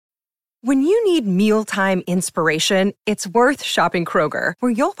When you need mealtime inspiration, it's worth shopping Kroger,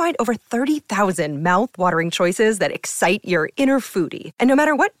 where you'll find over 30,000 mouth-watering choices that excite your inner foodie. And no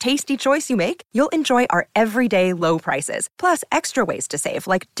matter what tasty choice you make, you'll enjoy our everyday low prices, plus extra ways to save,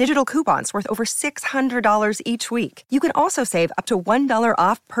 like digital coupons worth over $600 each week. You can also save up to $1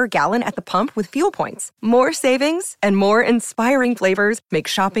 off per gallon at the pump with fuel points. More savings and more inspiring flavors make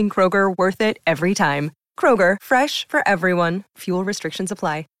shopping Kroger worth it every time. Kroger, fresh for everyone. Fuel restrictions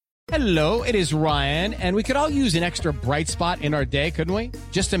apply. Hello, it is Ryan, and we could all use an extra bright spot in our day, couldn't we?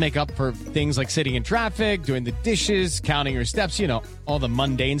 Just to make up for things like sitting in traffic, doing the dishes, counting your steps, you know, all the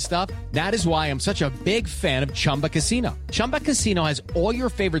mundane stuff. That is why I'm such a big fan of Chumba Casino. Chumba Casino has all your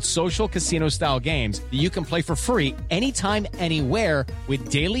favorite social casino-style games that you can play for free anytime, anywhere with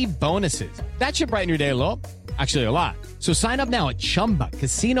daily bonuses. That should brighten your day a little. Actually, a lot. So sign up now at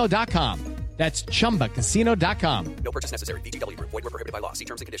ChumbaCasino.com. That's ChumbaCasino.com. No purchase necessary. VGW Group. Void where prohibited by law. See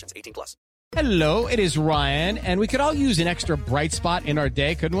terms and conditions. 18+. Hello, it is Ryan, and we could all use an extra bright spot in our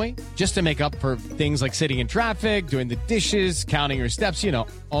day, couldn't we? Just to make up for things like sitting in traffic, doing the dishes, counting your steps, you know,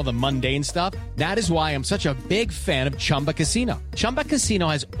 all the mundane stuff. That is why I'm such a big fan of Chumba Casino. Chumba Casino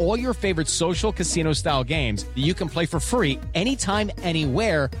has all your favorite social casino-style games that you can play for free anytime,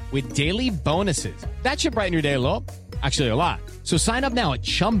 anywhere with daily bonuses. That should brighten your day a little. Actually, a lot. So sign up now at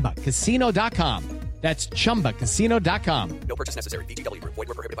ChumbaCasino.com. That's ChumbaCasino.com. No purchase necessary. VGW Group. Void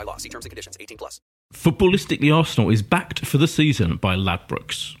where prohibited by law. See terms and conditions. 18+. Footballistically Arsenal is backed for the season by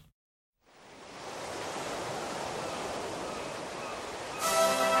Ladbrokes.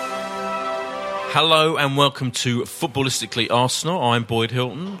 Hello and welcome to Footballistically Arsenal. I'm Boyd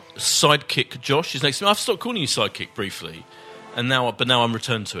Hilton. Sidekick Josh is next to me. I've stopped calling you Sidekick briefly. But now I'm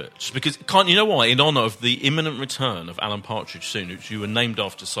returned to it. Just because, you know why? In honour of the imminent return of Alan Partridge soon, which you were named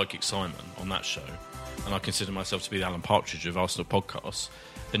after Psychic Simon on that show, and I consider myself to be the Alan Partridge of Arsenal podcasts,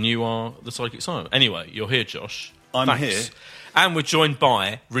 and you are the Psychic Simon. Anyway, you're here, Josh. I'm here. And we're joined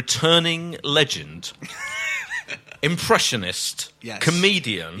by returning legend, impressionist, Yes.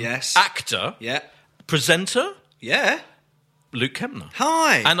 comedian, Yes. actor, Yeah. presenter, Yeah. Luke Kempner.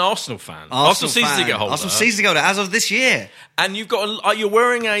 Hi. An Arsenal fan. Arsenal season ticket holder. Arsenal season ticket holder as of this year. And you've got you're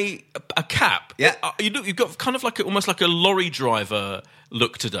wearing a cap. Yeah. You've got kind of almost like a lorry driver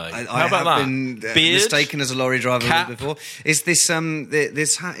look today. I How about have that? been Beard, mistaken as a lorry driver cap. before. Is this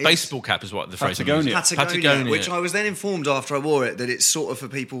this hat? baseball cap is what the phrase Patagonia, is. Patagonia, which I was then informed after I wore it that it's sort of for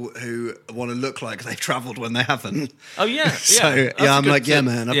people who want to look like they've travelled when they haven't. Oh yeah, So yeah, I'm like, yeah,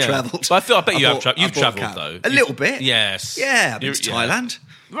 man, I've travelled. But I bet you have travelled. You've I bought a travelled cap. though. A little bit. Yes. Yeah, I've been to Thailand.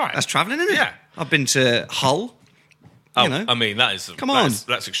 Right. That's travelling, isn't it? Yeah. I've been to Hull. Oh, You know. I mean, that is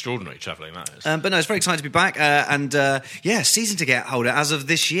that's extraordinary travelling. That is. But no, it's very exciting to be back. Season ticket holder as of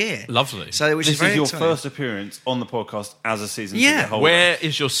this year. Lovely. So, which This is very is your exciting. first appearance on the podcast as a season Yeah. ticket holder. Where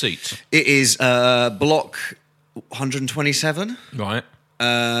is your seat? It is block 127. Right.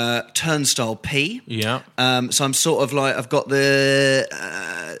 Turnstile P. Yeah. So I'm sort of like I've got the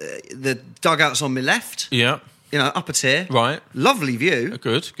dugouts on my left. Yeah. You know, upper tier. Right. Lovely view.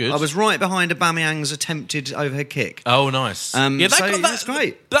 Good. I was right behind Aubameyang's attempted overhead kick. Oh, nice. That's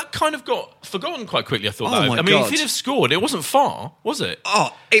great. That kind of got forgotten quite quickly, I thought. Oh, that. my I mean, God. if he'd have scored, it wasn't far, was it?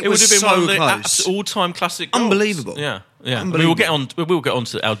 Oh, it would was have been so one of the close. all-time classic goals. Unbelievable. Yeah. I mean, Unbelievable. we'll get on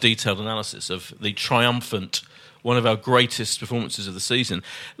to our detailed analysis of the triumphant, one of our greatest performances of the season.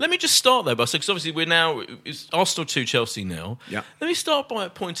 Let me just start though, because obviously it's Arsenal 2, Chelsea 0. Yeah. Let me start by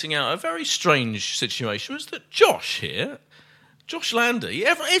pointing out a very strange situation was that Josh Landy,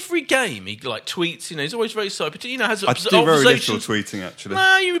 every game he tweets, he's always very sober. Has I do very little tweeting, actually.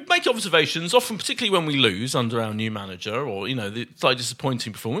 You make observations, often particularly when we lose under our new manager or, the slightly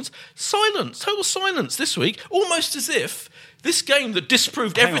disappointing performance. Silence, total silence this week, almost as if this game that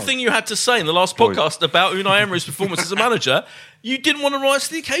disproved everything you had to say in the last podcast about Unai Emery's performance as a manager, you didn't want to rise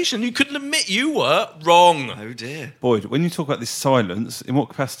to the occasion. You couldn't admit you were wrong. Oh dear. Boyd, when you talk about this silence, in what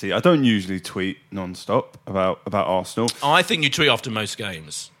capacity? I don't usually tweet non-stop about Arsenal. I think you tweet after most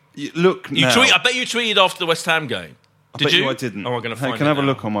games. You I bet you tweeted after the West Ham game. Did you? I didn't. Oh, I'm going to find I can have a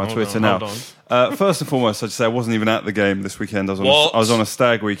look on my Twitter now. First and foremost, I'd say I wasn't even at the game this weekend. I was on a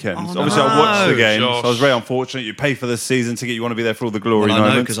stag weekend. Oh, Obviously, I watched the game, Josh. so I was very unfortunate. You pay for the season ticket, you want to be there for all the glory Well, I know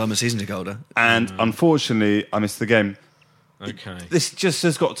moments. because I'm a season ticket holder. And unfortunately, I missed the game. Okay. This just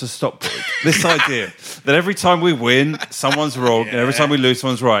has got to stop, Boyd. This idea that every time we win, someone's wrong, and every time we lose,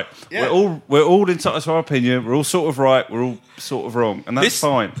 someone's right. Yeah. We're all entitled to our opinion. We're all sort of right. We're all sort of wrong, and that's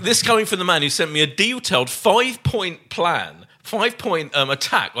fine. This coming from the man who sent me a detailed 5-point plan, 5-point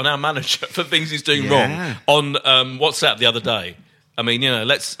attack on our manager for things he's doing wrong on WhatsApp the other day. I mean,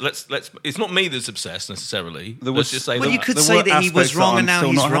 let's. It's not me that's obsessed necessarily. Was- just say Well, that. you could There say were that he was aspects that wrong I'm and now still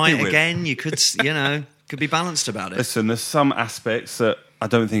he's not happy right with. again. You could, could be balanced about it. Listen, there's some aspects that I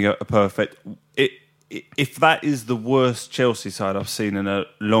don't think are perfect. If that is the worst Chelsea side I've seen in a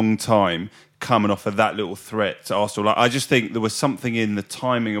long time, coming off of that little threat to Arsenal, I just think there was something in the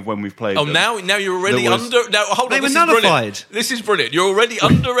timing of when we've played. Oh, them. now you're already There was- Now, hold They on. were This is nullified. brilliant. This is brilliant. You're already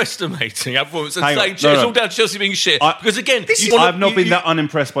underestimating our performance and Hang on. saying No, it's no. all down to Chelsea being shit. Because again, I've not been that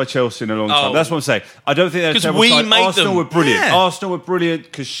unimpressed by Chelsea in a long time. Oh. That's what I'm saying. I don't think they're a 'Cause terrible we side. made Arsenal them. were brilliant. Yeah. Arsenal were brilliant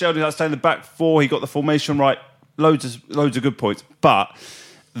because Sheldon had to stay in the back four. He got the formation right. Loads of good points. But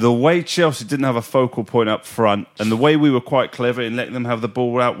the way Chelsea didn't have a focal point up front and the way we were quite clever in letting them have the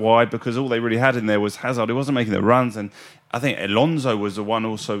ball out wide because all they really had in there was Hazard. He wasn't making the runs. And I think Alonso was the one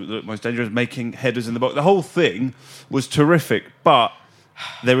also the most dangerous, making headers in the box. The whole thing was terrific. But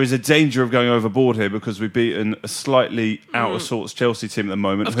there is a danger of going overboard here because we've beaten a slightly out of sorts Chelsea team at the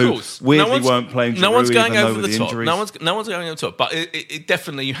moment Of who course, weirdly weren't playing. No one's Giroud, going even though over with the top. injuries. No one's going over the top. But it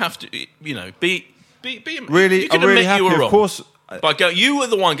definitely you have to, be Really, You can I'm really admit happy. you were Of wrong. course. But you were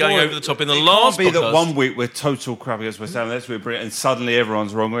the one going over the top in the It last can't be that podcast. 1 week we're total crap against West Ham, next week we're brilliant, and suddenly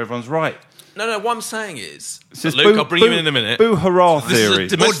everyone's wrong or everyone's right. No. What I'm saying is, It's this Luke, boo- I'll bring you boo- in a minute. Boo hurrah This is a theory.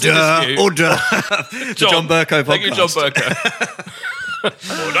 domestic dispute. Order. The John Burko podcast. Thank you, John Burko.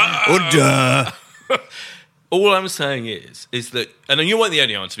 Order. All I'm saying is that, and you weren't the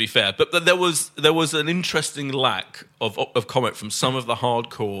only one, to be fair, but there was an interesting lack of comment from some of the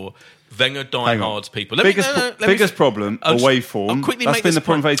hardcore Wenger diehards people. Biggest problem, away I'll form. quickly That's make been this the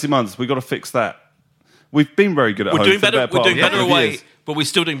problem point. for 18 months. We've got to fix that. We've been very good at We're home doing for the better. better We're part doing of better 5 away, years. but we're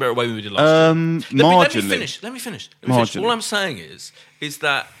still doing better away than we did last year. Marginally. Let me finish. Marginally. All I'm saying is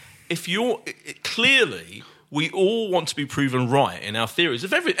that if clearly we all want to be proven right in our theories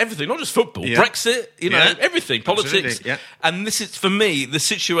of everything, not just football, Yeah. Brexit, Yeah. everything, politics. Absolutely, yeah. And this is, for me, the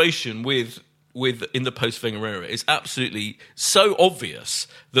situation with in the post-Wenger era is absolutely so obvious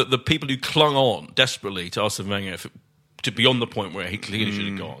that the people who clung on desperately to Arsene Wenger to beyond the point where he clearly should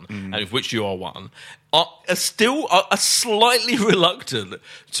have gone, and of which you are one, are slightly reluctant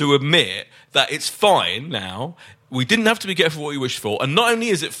to admit that it's fine now. We didn't have to be careful what we wished for, and not only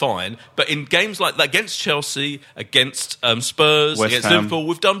is it fine, but in games like that against Chelsea, against Spurs, West against Ham. Liverpool,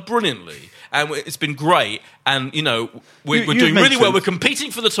 we've done brilliantly. And it's been great, and we're You doing really mentioned- well. We're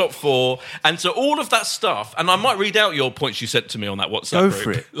competing for the top four, and so all of that stuff. And I might read out your points you sent to me on that WhatsApp Go group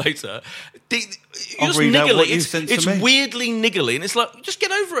for it. later. You're I'll just read out niggly. what you sent to It's me. weirdly niggly, and it's like just get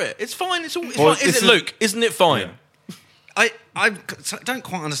over it. It's fine. It's all. It's Well, fine. Is this it, is- Luke? Isn't it fine? I don't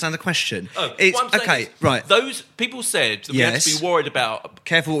quite understand the question. Oh, It's what I'm saying okay, is, right. Those people said that we had to Yes. be worried about,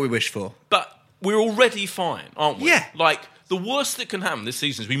 Careful what we wish for. but we're already fine, aren't we? Yeah. Like the worst that can happen this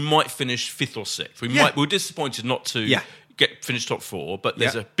season is we might finish 5th or 6th. Yeah. We're disappointed not to Yeah. finish top 4, but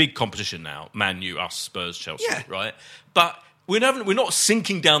there's Yeah. a big competition now: Man U, us, Spurs, Chelsea. Yeah. Right, but. We're not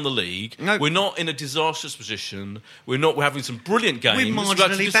sinking down the league. No. We're not in a disastrous position. We're having some brilliant games. We're about to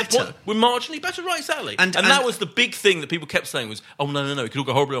marginally disappoint- better. We're marginally better, right? Exactly. And that was the big thing that people kept saying was, "Oh no, it could all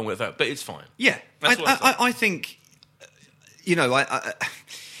go horribly wrong with that," but it's fine. Yeah, That's what I'm saying. I think,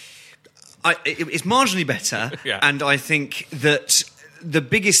 it's marginally better, Yeah. and I think that the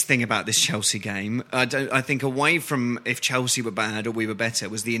biggest thing about this Chelsea game, I think away from if Chelsea were bad or we were better,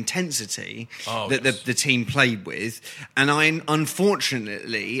 was the intensity that yes. the team played with, and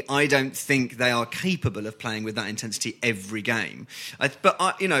unfortunately I don't think they are capable of playing with that intensity every game.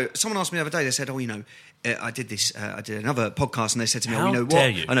 Someone asked me the other day. They said, I did another podcast, and they said to me, How you know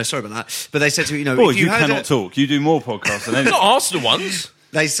dare what? you. I know, sorry about that. But they said to me, Boys, if you had cannot talk. You do more podcasts than anyone. Not Arsenal ones.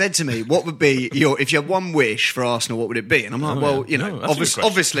 They said to me, what would be if you had one wish for Arsenal, what would it be? And I'm like, that's a good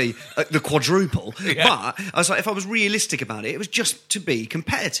obviously the quadruple. Yeah. But I was like, if I was realistic about it was just to be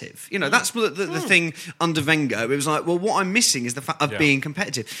competitive. That's the thing under Wenger. It was like, well, what I'm missing is the fact of being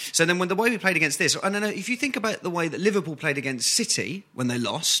competitive. So then when the way we played against this, and then if you think about the way that Liverpool played against City when they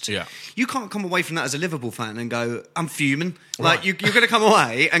lost, you can't come away from that as a Liverpool fan and go, I'm fuming. Right. Like, you're going to come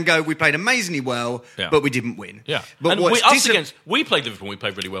away and go, we played amazingly well, but we didn't win. Yeah, But and we played Liverpool. We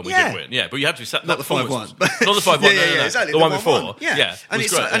played really well. We did win. Yeah, but you have to be sat. Not the 5-1. Not the 5-1. No, exactly. The one before. Yeah. And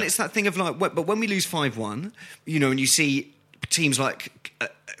was great, and it's that thing of like, but when we lose 5-1, and you see teams like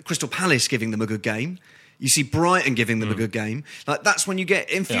Crystal Palace giving them a good game. You see Brighton giving them a good game. Like, that's when you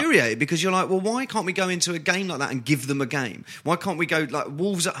get infuriated because you're like, well, why can't we go into a game like that and give them a game? Why can't we go like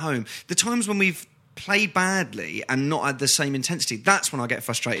Wolves at home? The times when we've play badly and not at the same intensity, that's when I get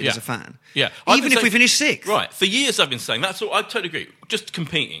frustrated as a fan. Yeah. Even if we finish sixth. Right. For years I've been saying that's all. I totally agree. Just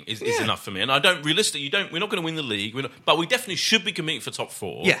competing is enough for me. And I don't realistically. We're not going to win the league. But we definitely should be competing for top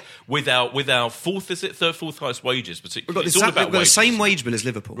 4. Yeah. With our third, fourth highest wages, particularly. We've got the same wage bill as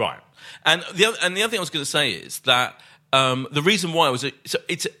Liverpool. Right. And the other thing I was going to say is that the reason why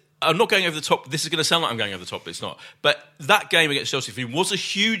I'm not going over the top. This is going to sound like I'm going over the top, but it's not. But that game against Chelsea for me was a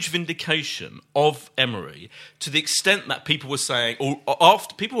huge vindication of Emery to the extent that people were saying, or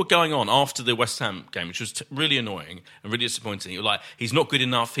after people were going on after the West Ham game, which was really annoying and really disappointing. You were like, he's not good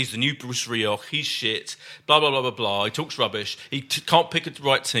enough. He's the new Bruce Rioch. He's shit. Blah blah blah blah blah. He talks rubbish. He can't pick the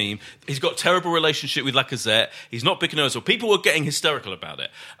right team. He's got a terrible relationship with Lacazette. He's not picking Ozil. People were getting hysterical about it,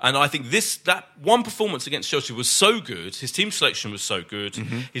 and I think that one performance against Chelsea was so good. His team selection was so good.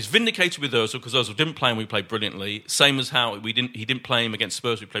 Mm-hmm. He's vindicated with Ozil because Ozil didn't play him. We played brilliantly. Same as how he didn't play him against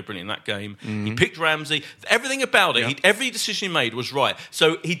Spurs. We played brilliantly in that game. Mm-hmm. He picked Ramsey. Everything about it. Yeah. Every decision he made was right.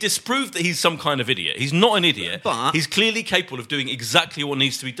 So he disproved that he's some kind of idiot. He's not an idiot. But he's clearly capable of doing exactly what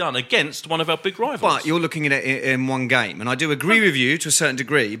needs to be done against one of our big rivals. But you're looking at it in one game, and I do agree with you to a certain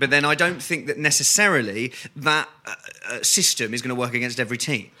degree. But then I don't think that necessarily that system is going to work against every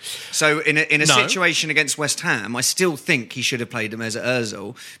team. So in a situation against West Ham, I still think he should have played Mesut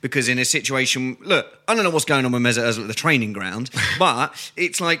Ozil, because in a situation, look, I don't know what's going on with Mesut Ozil at the training ground, but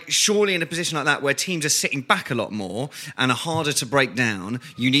it's like surely in a position like that where teams are sitting back a lot more and are harder to break down,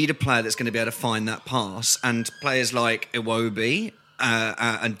 you need a player that's going to be able to find that pass, and players like Iwobi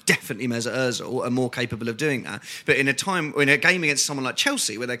and definitely Mesut Ozil are more capable of doing that. But in a game against someone like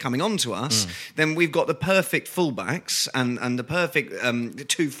Chelsea, where they're coming on to us, then we've got the perfect fullbacks and the perfect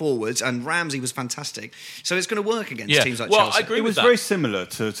two forwards, and Ramsey was fantastic. So it's going to work against teams like Chelsea. I agree with that. It was very similar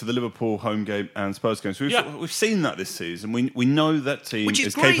to the Liverpool home game and Spurs game. So we've seen that this season. We know that team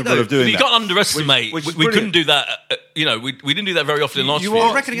is capable of doing that. You can't underestimate. We couldn't do that. We didn't do that very often in last year.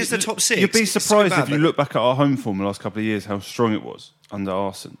 I reckon against the top 6. You'd be surprised if you look back at our home form the last couple of years how strong it was under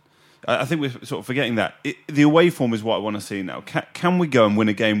Arsene. I think we're sort of forgetting that. The away form is what I want to see now. Can we go and win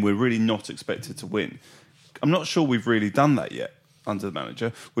a game we're really not expected to win? I'm not sure we've really done that yet under the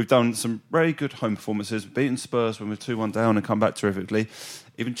manager. We've done some very good home performances, beaten Spurs when we're 2-1 down and come back terrifically.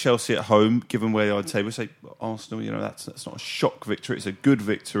 Even Chelsea at home, given where they are today, we say Arsenal, that's not a shock victory, it's a good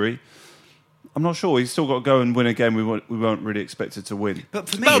victory. I'm not sure. He's still got to go and win a game we weren't really expected to win. But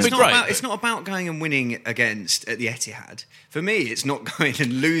for me, it's not about going and winning against at the Etihad. For me, it's not going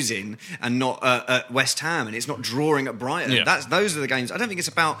and losing and not at West Ham, and it's not drawing at Brighton. Yeah. Those are the games. I don't think it's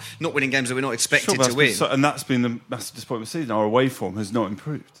about not winning games that we're not expected to win. And that's been the massive disappointment of the season. Our away form has not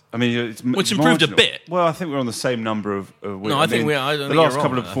improved. I mean, it's improved marginal. a bit. Well, I think we're on the same number of wins. No, I think we are. I don't the think last you're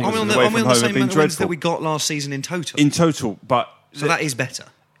couple wrong. of performances away from home have been dreadful. That we got last season in total. So that is better.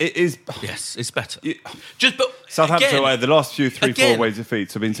 It is. Yes, it's better. But Southampton away, the last few 3-4 away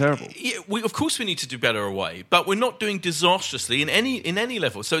defeats have been terrible. Yeah, of course we need to do better away, but we're not doing disastrously in any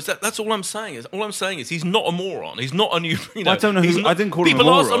level. So that's all I'm saying. All I'm saying is he's not a moron. He's not a new. I don't know who. I didn't call him a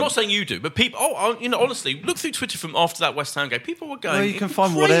moron. I'm not saying you do, but people. Honestly, look through Twitter from after that West Ham game. People were going. Well, you can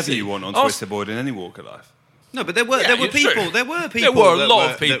find crazy. whatever you want on Twitter, Boyd, in any walk of life. No, but there were people. There were a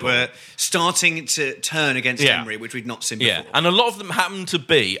lot of people that were starting to turn against Emery, which we'd not seen before. Yeah, and a lot of them happened to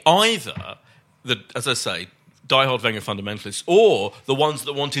be either as I say, diehard Wenger fundamentalists, or the ones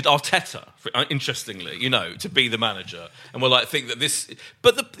that wanted Arteta, interestingly, to be the manager, and were like, think that this.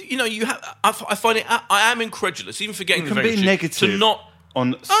 But you have. I find it. I am incredulous, even forgetting the Wenger. You can be negative to not.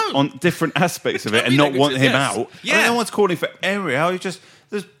 On different aspects of it and not want him out. Yeah. I mean, no one's calling for Emery out.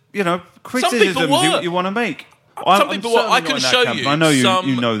 There's criticisms you want to make. Some people were. I can show you. I know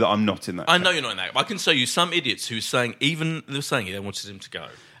you know that I'm not in that. I know you're not in that. I can show you some idiots who they wanted him to go.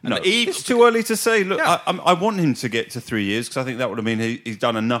 No, it's too early to say. Look, I want him to get to 3 years because I think that would have mean he's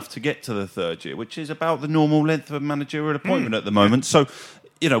done enough to get to the third year, which is about the normal length of a managerial appointment at the moment. So.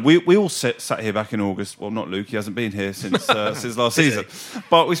 We all sat here back in August. Well, not Luke. He hasn't been here since last season.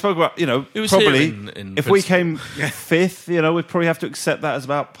 But we spoke about, probably if we came fifth, we'd probably have to accept that as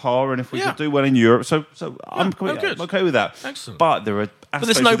about par. And if we could do well in Europe, so I'm okay with that. Excellent. But there are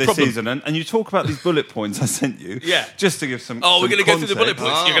aspects of this season, and you talk about these bullet points I sent you, just to give some. Oh, we're going to go through the bullet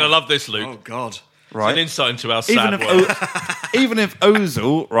context. points. You're going to love this, Luke. Oh God. Right. It's an insight into our sad world. Even if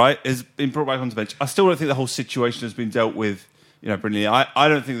Ozil, has been brought back onto the bench, I still don't think the whole situation has been dealt with. Brilliantly. I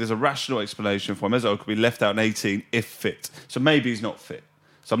don't think there's a rational explanation for him. Mesut could be left out in 18 if fit. So maybe he's not fit.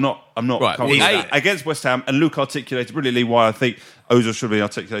 So I'm not right. comfortable with that. Against West Ham, and Luke articulated brilliantly why I think Ozil should be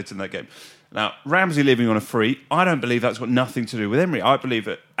articulated in that game. Now, Ramsey leaving on a free, I don't believe that's got nothing to do with Emery. I believe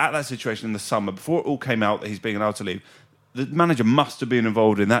that at that situation in the summer, before it all came out that he's being allowed to leave, the manager must have been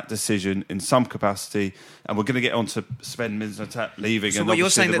involved in that decision in some capacity, and we're going to get on to Sven Mislintat leaving. So and what you're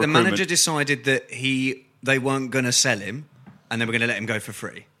obviously saying that the recruitment. manager decided that they weren't going to sell him, and they were going to let him go for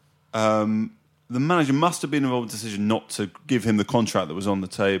free? The manager must have been involved in the decision not to give him the contract that was on the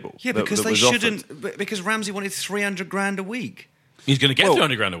table. Yeah, that- because that they was offered. shouldn't. Because Ramsey wanted 300 grand a week. He's going to get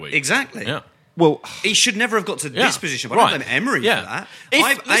 300 grand a week. Exactly. Yeah. Well, He should never have got to Yeah, this position. But right. I don't blame Emery Yeah. for that. If-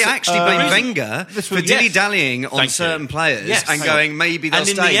 I listen, actually blame Wenger this for was- dilly-dallying on Thank you. certain players Yes. and going, maybe they'll And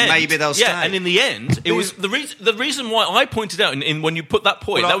in stay, the end- maybe they'll stay. Yeah, and in the end, it was the reason why I pointed out in when you put that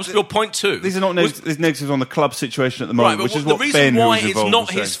point. Well, that was your point too. these are not was- these negatives on the club situation at the Right, moment, but which is the what reason Ben, who why was it's involved, not was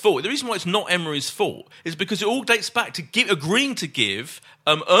his saying. fault. The reason why it's not Emery's fault is because it all dates back to agreeing to give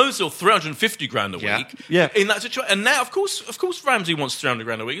Ozil 350 grand a Yeah. week. Yeah. In that situation, and now, of course, Ramsey wants 300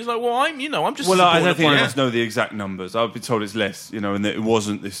 grand a week. He's like, well, I'm just. Well, I don't think supporting any a of us know the exact numbers. I've been told it's less, and that it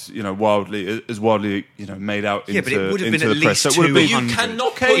wasn't this, widely made out Yeah, but it into, would have into been at the press. least So it would have been. 200. You cannot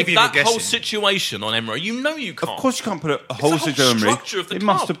Okay, put if you that were whole guessing. situation on Emery. You know you can't. Of course, you can't put a the whole whole situation. structure of the It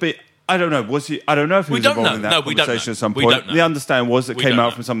must club. have been. I don't know. Was he? I don't know if he We was don't involved know. in that No, we don't conversation know. at some We point. don't know. The understanding was that We came don't out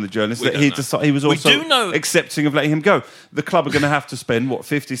know. from some of the journalists We that don't know. he was We also do know- accepting of letting him go. The club are going to have to spend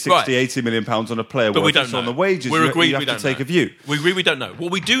 50, 60, Right. 80 million pounds on a player. But we worth don't it's know. on the wages. We're you, agreed you have we to don't take know. a view. We agree we don't know.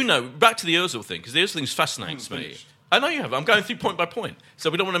 What we do know, back to the Ozil thing, because the Ozil thing fascinates me. I know you have. I'm going through point by point, so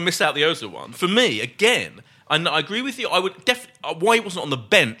we don't want to miss out the Ozil one. For me, again, and I agree with you. I would why he wasn't on the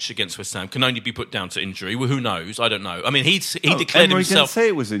bench against West Ham can only be put down to injury. Well, who knows? I don't know. I mean, he declared Emery himself. didn't say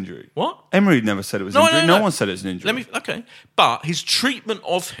it was injury. What? Emery never said it was injury. No one said it was an injury. Okay, but his treatment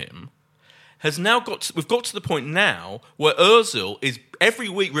of him has now we've got to the point now where Ozil is every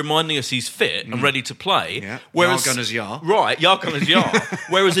week reminding us he's fit and ready to play. Yeah. Whereas, Yar Gunners Yar. Right, Yar Gunners Yar.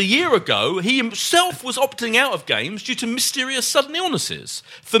 Whereas a year ago, he himself was opting out of games due to mysterious sudden illnesses.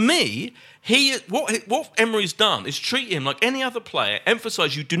 For me, what Emery's done is treat him like any other player,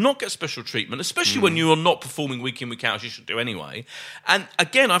 emphasise you do not get special treatment, especially when you are not performing week in, week out, as you should do anyway. And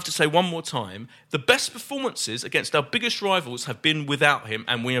again, I have to say one more time, the best performances against our biggest rivals have been without him,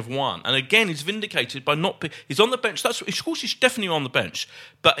 and we have won. And again, he's vindicated by not... He's on the bench. Of course, he's definitely on the bench.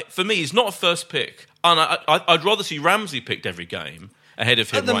 But for me, he's not a first pick. And I'd rather see Ramsey picked every game ahead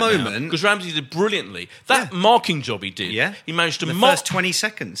of him At the moment- because Ramsey did brilliantly. That marking job he did, Yeah. he managed to The mark first 20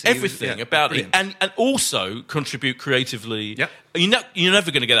 seconds. everything about it, brilliant. and also contribute creatively. Yep. You're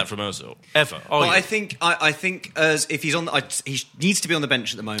never going to get that from Ozil ever. Are Well, you? I think as if he's on, he needs to be on the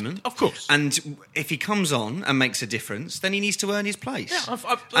bench at the moment. Of course. And if he comes on and makes a difference, then he needs to earn his place. Yeah, that's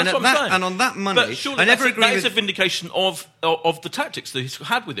and what I'm that, saying. and on that money, But surely I never agree that is with a vindication of the tactics that he's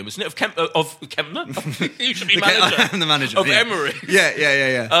had with him, isn't it? Of Kempner, you should be manager. I'm the manager of yeah. Emery.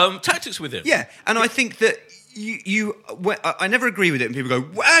 Yeah. Tactics with him. Yeah, and I think that I never agree with it. And people go,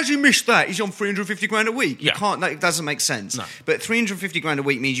 well, "How's he missed that? He's on 350 grand a week." You Yeah. can't. That doesn't make sense. No. But 350 grand a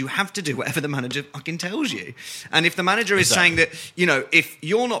week means you have to do whatever the manager fucking tells you. And if the manager is saying that, if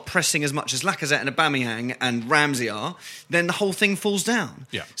you're not pressing as much as Lacazette and Aubameyang and Ramsey are, then the whole thing falls down.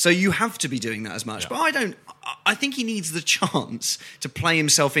 Yeah. So you have to be doing that as much. Yeah. But I think he needs the chance to play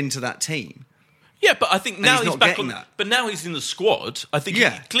himself into that team. Yeah, but I think now he's he's not back getting on. that. But now he's in the squad. I think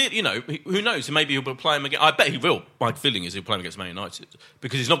Yeah. clearly, who knows? Maybe he'll play him again. I bet he will. My feeling is he'll play him against Man United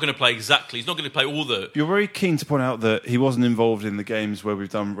because he's not going to play exactly. He's not going to play all the. You're very keen to point out that he wasn't involved in the games where we've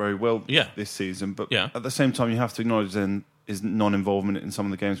done very well this season, but Yeah. at the same time, you have to acknowledge then his non-involvement in some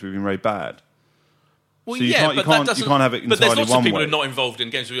of the games we've been very bad. Well, So you yeah, can't- but you can't- that doesn't. you can't have it but there's entirely lots of one people way. who are not involved in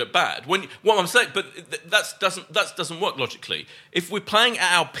games who get bad. What I'm saying, but that doesn't work logically. If we're playing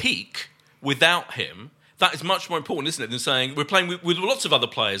at our peak without him, that is much more important, isn't it, than saying we're playing with lots of other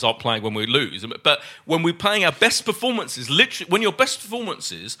players aren't playing when we lose. But when we're playing our best performances, literally, when your best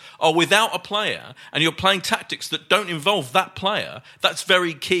performances are without a player and you're playing tactics that don't involve that player, that's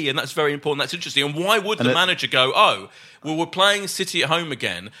very key and that's very important. That's interesting. And why would the manager go, well, we're playing City at home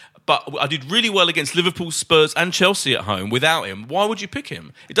again, but I did really well against Liverpool, Spurs and Chelsea at home without him. Why would you pick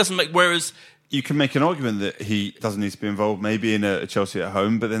him? It doesn't make... Whereas... You can make an argument that he doesn't need to be involved, maybe in a Chelsea at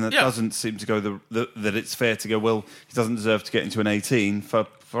home, but then that doesn't seem to go that it's fair to go, well, he doesn't deserve to get into an 18 for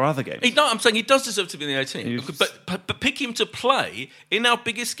other games. I'm saying he does deserve to be in the 18, but pick him to play in our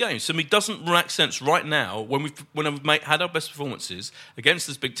biggest games. So it doesn't make sense right now when we've had our best performances against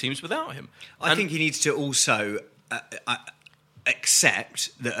those big teams without him. I think he needs to also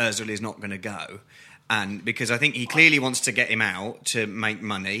accept that Ozil is not going to go, and because I think he clearly wants to get him out to make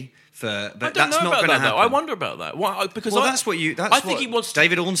money. But that's not going to happen. I wonder about that. Why? Because that's what you. That's I think he wants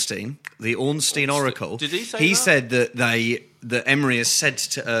David Ornstein, the Ornstein Oracle. Did he say He that? said that Emery has said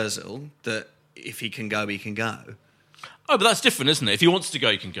to Ozil that if he can go, he can go. Oh, but that's different, isn't it? If he wants to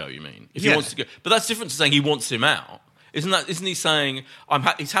go, he can go. You mean if he wants to go? But that's different to saying he wants him out. Isn't he saying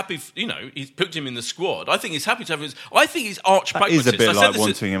he's happy? He's put him in the squad. I think he's happy to have his. I think he's arch pragmatist. That is a bit like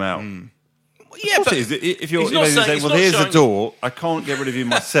wanting him out. Yeah, but if you're saying, well, here's the door. I can't get rid of you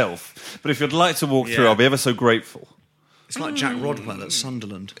myself. But if you'd like to walk through, I'll be ever so grateful. It's like Jack Rodwell at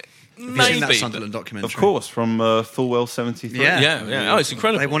Sunderland. Have you Maybe seen that Sunderland documentary? Of course, from Fulwell 73. Yeah. Oh, it's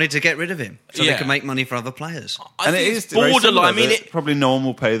incredible. They wanted to get rid of him so they could make money for other players. I think it's borderline. Probably no one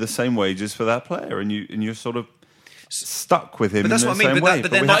will pay the same wages for that player, and you're sort of stuck with him. But that's in what the I mean. same way.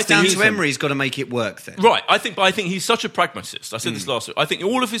 But then that's down to Emery. He's got to make it work then. Right, I think he's such a pragmatist. I said this last week. I think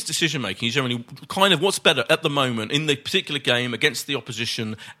all of his decision making is generally kind of what's better at the moment in the particular game against the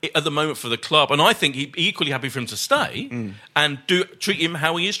opposition at the moment for the club. And I think he'd be equally happy for him to stay and treat him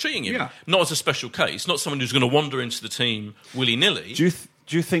how he is treating him. Not as a special case, not someone who's going to wander into the team willy-nilly. Do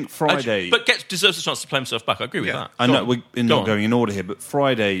you think Friday... But deserves a chance to play himself back. I agree with that. I know we're not going in order here, but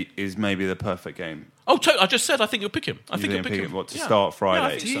Friday is maybe the perfect game. Oh, I just said I think you'll pick him. I think you'll pick him. What, to start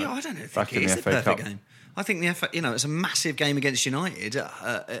Friday? I don't know if it is the perfect game. I think the FA, it's a massive game against United,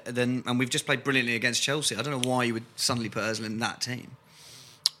 and we've just played brilliantly against Chelsea. I don't know why you would suddenly put Ozil in that team.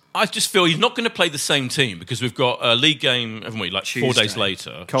 I just feel he's not going to play the same team because we've got a league game, haven't we? Like Tuesday. 4 days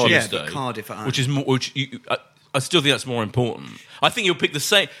later, Cardiff. Tuesday, Cardiff at home. which is more. I still think that's more important. I think he'll pick the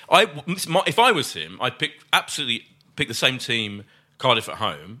same. If I was him, I'd absolutely pick the same team. Cardiff at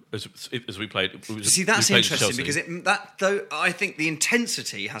home as we played. See, that's interesting because I think the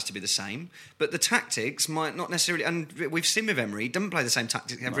intensity has to be the same, but the tactics might not necessarily. And we've seen with Emery, he doesn't play the same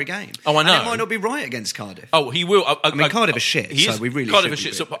tactics every game. Oh, I know. And it might not be right against Cardiff. Oh, he will. I mean, Cardiff are shit, so we really Cardiff are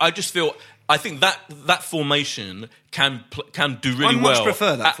shouldn't shit. be. So I just feel. I think that formation can do really well. I much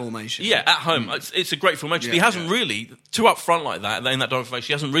prefer that formation. Yeah, at home, it's a great formation. Yeah, he hasn't really two up front like that in that formation.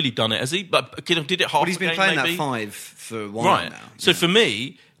 He hasn't really done it, has he? But did it half. But he's been playing maybe? that 5 for a while right now. So for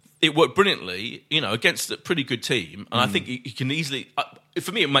me, it worked brilliantly, against a pretty good team. And I think he can easily...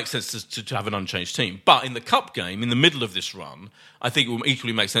 for me, it makes sense to have an unchanged team. But in the Cup game, in the middle of this run, I think it would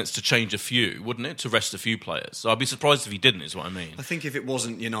equally make sense to change a few, wouldn't it? To rest a few players. So I'd be surprised if he didn't, is what I mean. I think if it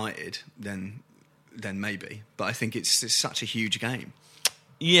wasn't United, then maybe. But I think it's such a huge game.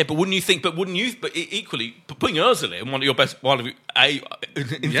 Yeah, but wouldn't you think? But equally putting Ozil in one of your best, in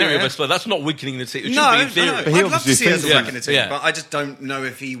theory, your best player. That's not weakening the team. It No, be in theory. I'd love to see Ozil back in the team, Yeah. but I just don't know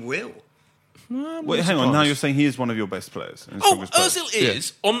if he will. Wait, hang on. Now you're saying he is one of your best players.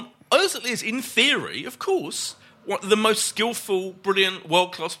 Ozil is in theory, of course, the most skillful, brilliant,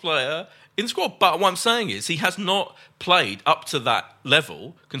 world-class player in the squad. But what I'm saying is he has not played up to that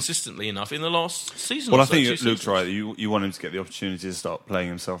level consistently enough in the last season. Well, or I think so, Luke's right. You want him to get the opportunity to start playing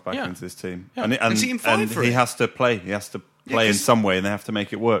himself back into this team. Yeah. And Is he in fine for he it? has to play. He has to play in some way, and they have to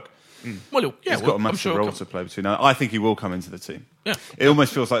make it work. Well, yeah, He's got a massive role to play between. Now, I think he will come into the team. Yeah. It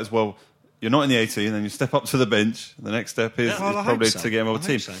almost feels like, you're not in the 18, then you step up to the bench. The next step is probably to get him on the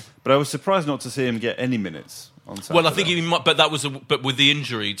team. So. But I was surprised not to see him get any minutes on Saturday. Well, I think he might, but with the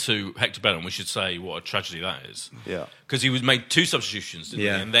injury to Hector Bellerin, we should say what a tragedy that is. Yeah. Because he made 2 substitutions, didn't he?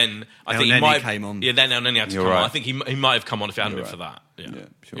 And then I think El he might Neni came on. Yeah, then El Neni had to You're come on. right. I think he might have come on if it hadn't been for that. Yeah,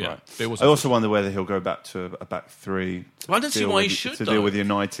 you're Yeah. right. But it wasn't. I also wonder whether he'll go back to a back 3. Well, I don't see why he should, to though. deal with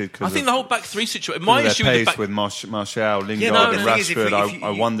United. I think the whole back 3 situation. My My issue with the back. with Martial, Lingard, no, and the thing is, Rashford. if I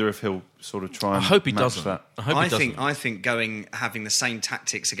wonder if he'll sort of try and I hope he match doesn't. that. I think having the same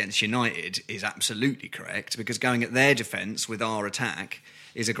tactics against United is absolutely correct because going at their defence with our attack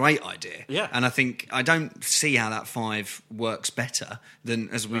is a great idea. Yeah. And I don't see how that 5 works better than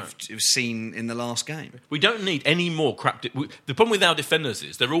as we've seen in the last game. We don't need any more crap. The problem with our defenders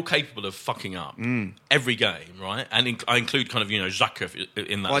is they're all capable of fucking up every game, right? And I include kind of Xhaka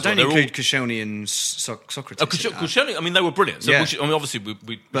in that. Well, I as well. don't include Koscielny and Socrates. Koscielny. I mean, they were brilliant. So Yeah. obviously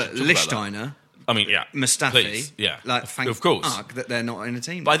we But should talk about that. Lichtsteiner, I mean, yeah, Mustafi, please, yeah, thank of course. fuck that they're not in a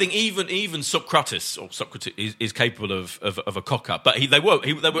team. But I think even Socrates is capable of a cock up. But they were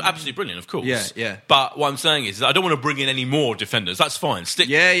absolutely brilliant, of course. Yeah. But what I'm saying is that I don't want to bring in any more defenders. That's fine.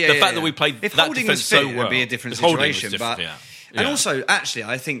 The fact that we played if that Holding defence was fit, so well, it'd be a different if Holding was situation. different, But yeah. and also, actually,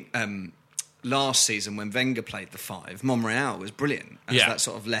 I think last season when Wenger played the 5, Monreal was brilliant as that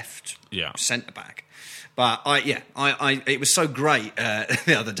sort of left centre back. But it was so great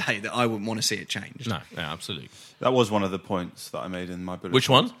the other day that I wouldn't want to see it changed. No, yeah, absolutely. That was one of the points that I made in my bullet. Which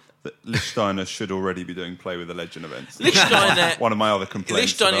one? that Lichtsteiner should already be doing Play with a Legend events. Lichtsteiner, one of my other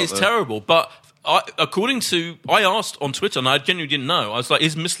complaints. Lichtsteiner is terrible, but I asked on Twitter, and I genuinely didn't know. I was like,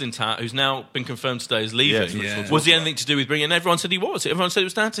 is Mislintat, who's now been confirmed today as leaving, was he anything to do with bringing in? Everyone said he was. Everyone said it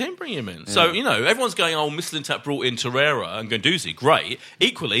was down to him bringing him in. Yeah. So, everyone's going, Mislintat brought in Torreira and Guendouzi. Great.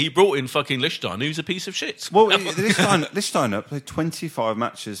 Equally, he brought in fucking Lichtsteiner, who's a piece of shit. Well, Lichtsteiner played 25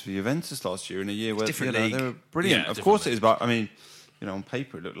 matches for Juventus last year in a year where they were brilliant. Yeah, of course it is, but I mean, on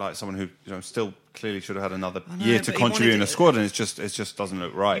paper it looked like someone who still clearly should have had another year to contribute in a squad, and it just doesn't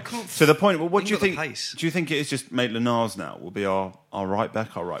look right. To the point, well, what do you think? Do you think it is just Maitland-Niles now will be our right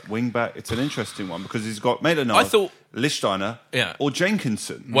back, our right wing back? It's an interesting one because he's got Maitland-Niles, Lichtsteiner, or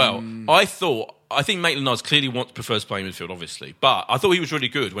Jenkinson. Well, I think Maitland-Niles clearly prefers playing midfield, obviously, but I thought he was really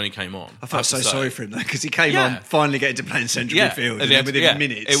good when he came on. I felt so sorry for him though because he came on finally getting to play in central midfield, and then within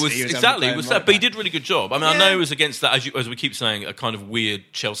minutes it was that. But he did a really good job. I mean, I know it was against that, as we keep saying, a kind of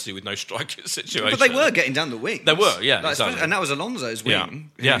weird Chelsea with no striker situation. But they were getting down the wing. They were, exactly. And that was Alonso's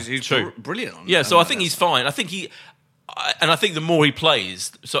wing. He's true. Brilliant on. Yeah, so I think he's fine. I think the more he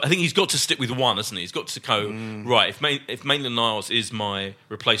plays, so I think he's got to stick with one, hasn't he? He's got to go right. If Maitland-Niles is my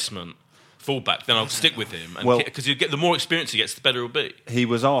replacement fullback, then I'll stick with him. Because the more experience he gets, the better it'll be. He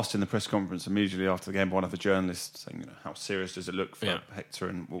was asked in the press conference immediately after the game by one of the journalists saying, how serious does it look for Hector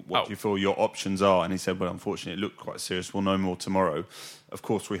and what do you feel your options are? And he said, well, unfortunately, it looked quite serious. We'll know more tomorrow. Of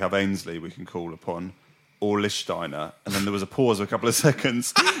course, we have Ainsley we can call upon, or Lichtsteiner. And then there was a pause of a couple of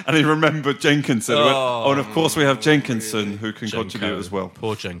seconds, and he remembered Jenkinson. And of course, we have Jenkinson who can contribute as well.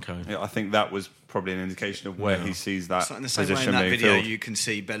 Poor Jenko. Yeah, I think that was probably an indication of where he sees that in the same position way in that video filled. you can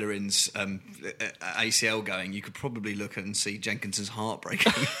see Bellerin's ACL going. You could probably look and see Jenkinson's heart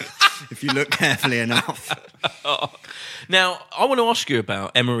breaking if you look carefully enough. Now, I want to ask you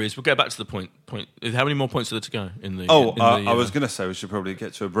about Emery's. We'll go back to the point. How many more points are there to go in the? I was going to say we should probably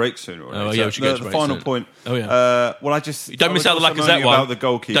get to a break sooner. We should get to the final point. Well, I just don't miss out the Lacazette one. About the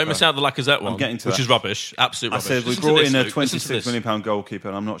goalkeeper. Don't miss out the Lacazette one. I'm getting to which that. is rubbish. Absolute rubbish. I said we brought in a £26 million goalkeeper,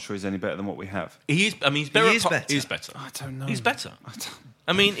 and I'm not sure he's any better than what we have. He's better. He's better. I don't know. He's better.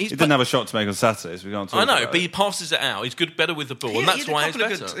 I mean, he didn't have a shot to make on Saturday, so we can't talk I know, about but he passes it out. He's better with the ball, and that's why he's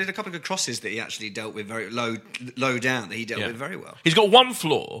better. He had a couple of good crosses that he actually dealt with very low down that he dealt with very well. He's got one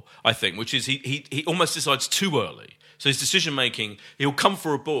flaw, I think, which is he almost decides too early. So his decision making, he'll come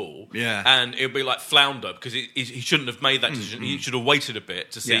for a ball, and it'll be like flounder because he shouldn't have made that decision. He should have waited a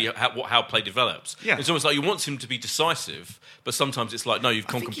bit to see how play develops. Yeah. It's almost like you want him to be decisive, but sometimes it's like, no, you've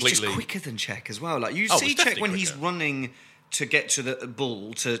gone completely. He's just quicker than Cech as well. Like you see Cech when he's running to get to the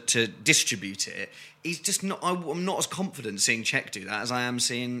ball to distribute it. He's just not. I'm not as confident seeing Cech do that as I am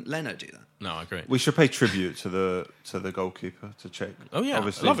seeing Leno do that. No, I agree. We should pay tribute to the goalkeeper, to Cech. Oh yeah,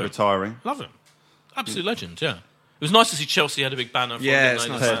 obviously he's retiring. Love him, absolute legend. Yeah. It was nice to see Chelsea had a big banner. It's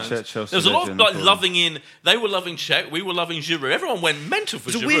nice. Chelsea there was a lot of loving in. They were loving Cech. We were loving Giroud. Everyone went mental for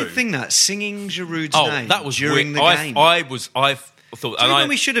Giroud. It's a weird thing that singing Giroud's name. That was during weird. the game. I thought. Do you know when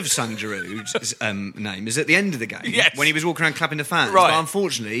we should have sung Giroud's name is at the end of the game when he was walking around clapping the fans. Right. But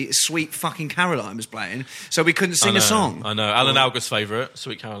unfortunately, Sweet fucking Caroline was playing, so we couldn't sing a song. I know. Alan Alga's favourite,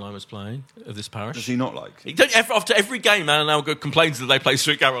 Sweet Caroline, was playing of this parish. Does he not like? After every game, Alan Alga complains that they play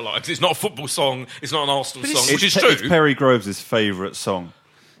Sweet Caroline because it's not a football song, it's not an Arsenal song, which is true. It's Perry Groves' favourite song.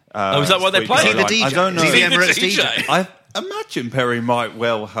 Is that why they play? Is he the DJ? I don't know. Is he the Emirates DJ? I imagine Perry might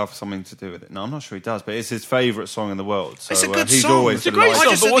well have something to do with it. No, I'm not sure he does, but it's his favourite song in the world. So, it's a good he's song. Always it's a great song,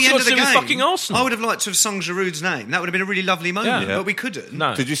 but what's got to do with fucking Arsenal? I would have liked to have sung Giroud's name. That would have been a really lovely moment, but we couldn't.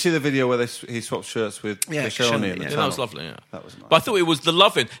 No. Did you see the video where he swapped shirts with Koscielny in the tunnel? That was lovely, yeah. That was nice. But I thought it was the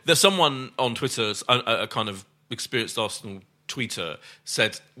loving. There's someone on Twitter, a kind of experienced Arsenal tweeter,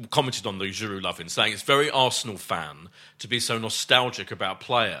 commented on the Giroud loving, saying it's very Arsenal fan to be so nostalgic about a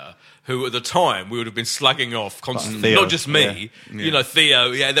player who at the time we would have been slagging off constantly. Theo, not just me,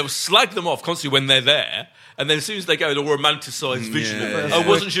 Theo. Yeah, they would slag them off constantly when they're there. And then as soon as they go, they'll romanticise vision of,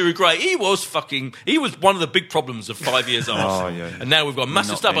 wasn't Giroud great? He was one of the big problems of 5 years Arsenal. And now we've got a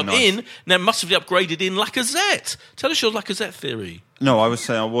massive step up now massively upgraded in Lacazette. Tell us your Lacazette theory. No, I was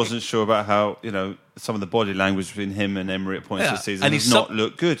saying I wasn't sure about how, some of the body language between him and Emery at points this season does not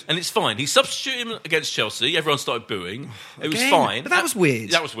look good. And it's fine. He substituted him against Chelsea. Everyone started booing. It was fine. But that was weird.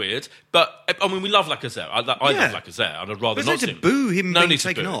 That was weird. But, I mean, we love Lacazette. I love Lacazette. I'd rather not see him. Boo him being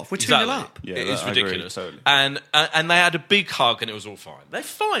taken off. We're 2-0 up. Yeah, it is ridiculous. Totally. And they had a big hug and it was all fine. They're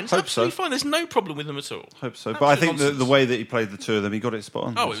fine. It's absolutely fine. There's no problem with them at all. Hope so. But I think the way that he played the two of them, he got it spot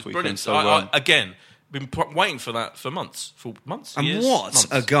on. Oh, it was brilliant. So, again, been waiting for that for months. And years, what months.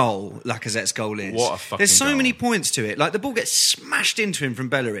 a goal Lacazette's goal is. What a fucking There's so goal. many points to it. Like, the ball gets smashed into him from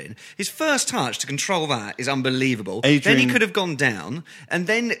Bellerin. His first touch to control that is unbelievable. Then he Adrian- could have gone down, and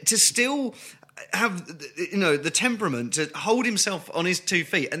then to still have, the temperament to hold himself on his 2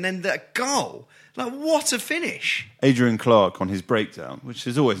 feet, and then that goal. Like, what a finish. Adrian Clark on his breakdown, which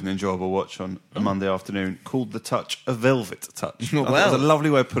is always an enjoyable watch on a Monday afternoon, called the touch a velvet touch. Well, I thought it was a lovely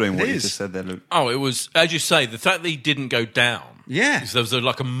way of putting what you is. just said there, Luke. Oh, it was, as you say, the fact that he didn't go down. Yeah. There was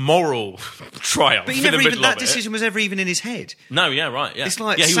like a moral triumph But in the middle that of it. decision was ever even in his head. No, yeah, right, yeah. It's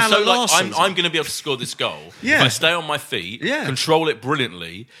like he was Salah so last like, season. I'm going to be able to score this goal. Yeah. If I stay on my feet, Yeah. control it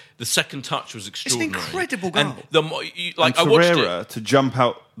brilliantly. The second touch was extraordinary. incredible And goal. the more, I watched Carrera it. to jump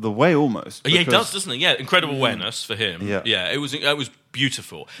out the way almost. Yeah, he because- does, doesn't he? Yeah, incredible awareness for him. Yeah. It was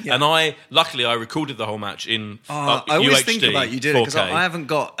beautiful. Yeah. And luckily I recorded the whole match in I always UHD, think about you doing it because 4K. I haven't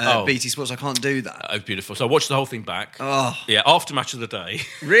got Oh. BT Sports. I can't do that. It was beautiful. So I watched the whole thing back. Oh. Yeah, after match of the day.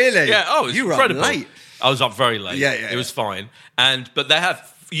 Really? Yeah, oh, it was You were up incredible. late. I was up very late. Yeah. It was fine. But they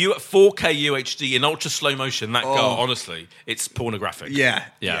have 4K UHD in ultra slow motion. That goal, honestly, it's pornographic. Yeah.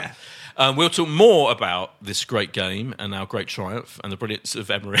 We'll talk more about this great game and our great triumph and the brilliance of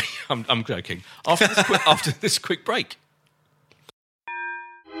Emery. I'm joking. After this quick break.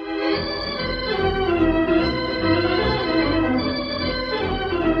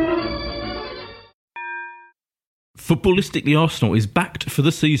 Footballistically Arsenal is backed for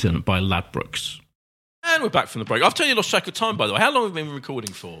the season by Ladbrokes. And we're back from the break. I've totally lost track of time, by the way. How long have we been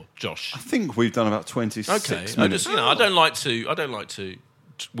recording for, Josh? I think we've done about 26 Okay, minutes. I don't like to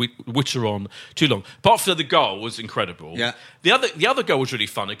witter on too long. Apart from the goal was incredible. Yeah. The other goal was really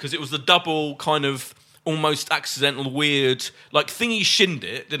funny because it was the double kind of almost accidental weird like thingy shinned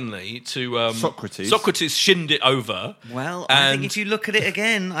it, didn't he? To Socrates. Socrates shinned it over. Well, I think And- if you look at it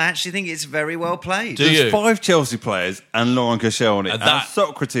again, I actually think it's very well played. Do you? There's 5 Chelsea players and Laurent Koscielny, and that-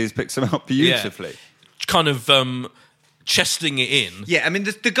 Socrates picks them up beautifully. kind of chesting it in. Yeah, I mean,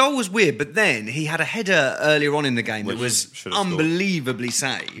 the goal was weird, but then he had a header earlier on in the game that Which was should have scored. unbelievably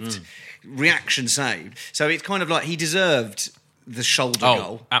saved. Reaction saved. So it's kind of like he deserved the shoulder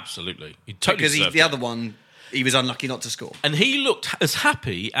goal. Absolutely. He totally Because deserved the it. other one, he was unlucky not to score. And he looked as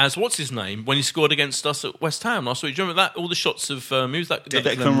happy as what's his name when he scored against us at West Ham last week. Do you remember that? All the shots of who was that?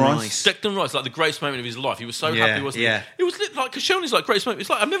 Declan Rice. Declan Rice, like the greatest moment of his life. He was so Yeah, happy, wasn't yeah. he? It was like Koscielny's like greatest moment. It's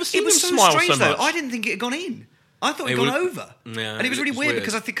like I've never seen It was him so smile strange, so though. much. I didn't think it had gone in. I thought it had It gone was- over. Yeah, and it was really it was weird weird.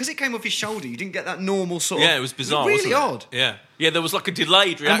 because I think because it came off his shoulder, you didn't get that normal sort Yeah, of... it was bizarre. Really wasn't odd. it? Yeah, there was like a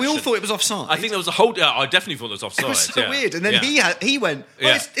delayed reaction. And we all thought it was offside. I think there was a whole. I definitely thought it was offside. It was so yeah. weird. And then Yeah. he went, oh,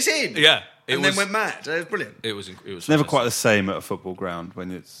 Yeah. it's in. Yeah, it And was- then went mad. It was brilliant. It was. It's never quite the same at a football ground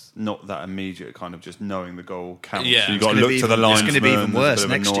when it's not that immediate, kind of just knowing the goal counts. Yeah. So you've It's got to look to the linesman. It's going to be even there's worse a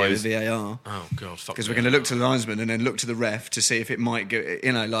bit of a next year noise. with VAR. Oh God, fuck. Because we're going to look to the linesman and then look to the ref to see if it might go,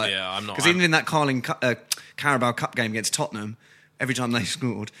 Yeah, I'm not- Because even in that Carabao Cup game against Tottenham, every time they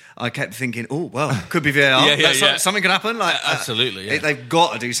scored, I kept thinking, oh, well, could be VAR. Yeah. Something could happen. Absolutely, yeah. They've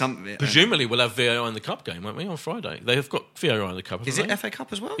got to do something. Presumably, we'll have VAR in the cup game, won't we, on Friday? They have got VAR in the cup. Is haven't it they? FA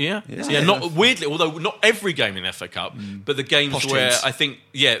Cup as well? Yeah. Yeah. Not weirdly, although not every game in FA Cup, but the games Posh where teams. I think,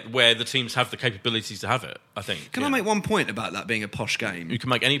 where the teams have the capabilities to have it. I think. Can I make one point about that being a posh game? You can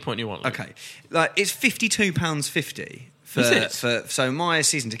make any point you want. Luke. Okay, it's £52.50 Is it? so my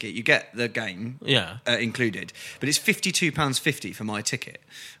season ticket. You get the game, Yeah. included, but it's £52.50 for my ticket.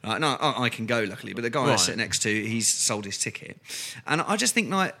 Right, no, I can go luckily, but the guy I Right. sit next to, he's sold his ticket, and I just think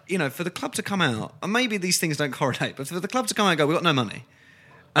for the club to come out, and maybe these things don't correlate, but for the club to come out and go, we've got no money,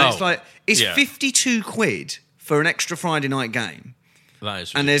 and it's like yeah. £52 for an extra Friday night game. That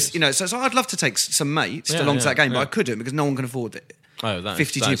is. And there's, ridiculous. so I'd love to take some mates Yeah, along to yeah, that game, but yeah. I couldn't because no one can afford it. Oh, that is-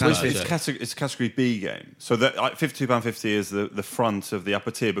 £52 that is Well, bad, it's a category B game. So that £52.50 is the front of the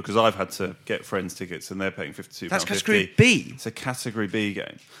upper tier because I've had to get friends tickets and they're paying £52.50. That's category B? It's a category B game.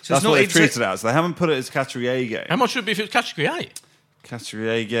 So That's it's not what they've even- treated it as. They haven't put it as category A game. How much would it be if it was category A? Category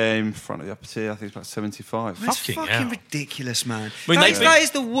A game, front of the upper tier, I think it's about 75. That's Fucking fucking hell. ridiculous, man. I mean, that is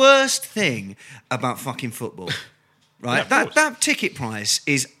the worst thing about fucking football. Right? Yeah, of course. that ticket price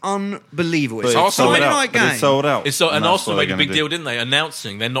is unbelievable. But It's a it's sold Friday out. night But game. it's sold out. And that's Arsenal what made they're a big gonna deal, do. didn't they?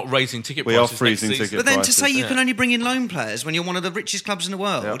 Announcing they're not raising ticket We are prices freezing next season. ticket But then to prices. say you Yeah. can only bring in loan players when you're one of the richest clubs in the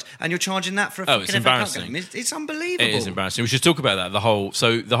world Yeah. and you're charging that for a Oh, fucking it's FA Cup embarrassing. game, it's unbelievable. It is embarrassing. We should talk about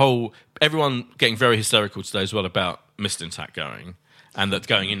that. Everyone getting very hysterical today as well about Mislintat going. And that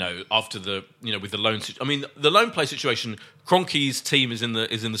going, after the, with the loan. I mean, the loan play situation. Kroenke's team is in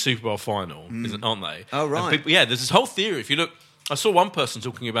the Super Bowl final, aren't they? Oh, right. And there's this whole theory. If you look I saw one person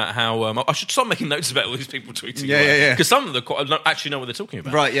talking about how I should start making notes about all these people tweeting. Yeah. Because some of them I don't actually know what they're talking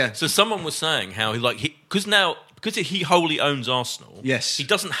about. Right, yeah. So someone was saying how because he wholly owns Arsenal. Yes. He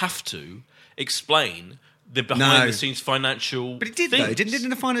doesn't have to explain the behind-the-scenes financial. But it did things. though. Didn't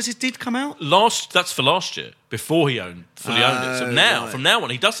the finances did come out? That's for last year, before he fully owned it. So now, right. from now on,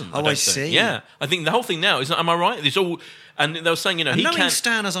 he doesn't. I see. Yeah, I think the whole thing now is. Am I right? It's all, and they were saying, he knowing can't.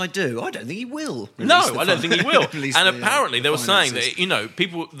 Stan as I do, I don't think he will. No, I don't think he will. Release And the, apparently, they were saying finances. that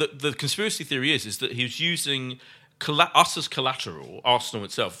people. The conspiracy theory is that he was using us as collateral, Arsenal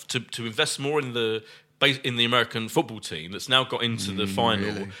itself, to invest more in the American football team that's now got into the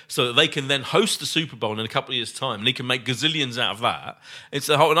final, so that they can then host the Super Bowl in a couple of years' time, and he can make gazillions out of that. It's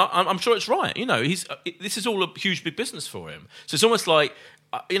the whole, and I'm sure it's right. This is all a huge big business for him. So it's almost like,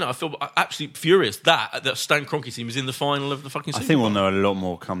 I feel absolutely furious that Stan Kroenke team is in the final of the fucking Super I think Bowl. we'll know a lot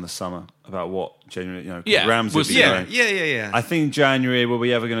more come the summer about what genuinely, Yeah, Rams we'll will be see. going. Yeah. I think January, were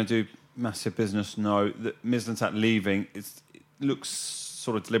we ever going to do massive business? No. Mislintat leaving, it looks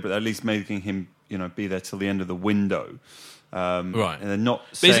sort of deliberate, at least making him, be there till the end of the window. Right. And they're not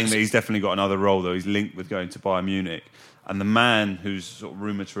saying that he's definitely got another role, though. He's linked with going to Bayern Munich. And the man who's sort of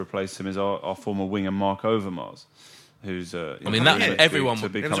rumoured to replace him is our former winger, Mark Overmars, who's everyone to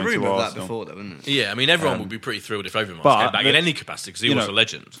be There was a coming to rumour of that Arsenal. before, though, wasn't it? Yeah, I mean, everyone would be pretty thrilled if Overmars but came back in any capacity, because he was a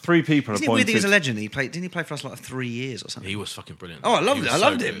legend. 3 people Isn't it weird appointed. that he's a legend? Didn't he play for us like 3 years or something? He was fucking brilliant. Oh, I loved He it. was I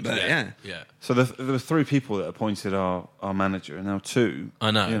loved so him, good. but yeah. So there were 3 people that appointed our manager, and now 2.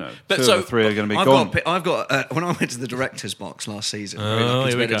 I know. But But 2 so- of the 3 are going to be I've gone. got when I went to the director's box last season, very Oh,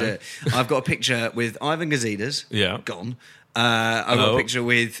 lucky to here we be able to go. do it, I've got a picture with Ivan Gazidis, Yeah. gone. I've got Oh. a picture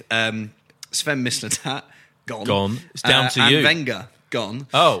with Sven Mislintat, gone. Gone. It's down to and you. Wenger, gone.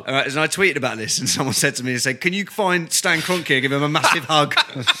 Oh. All right, and I tweeted about this, and someone said to me, they said, "Can you find Stan Kroenke and give him a massive hug?"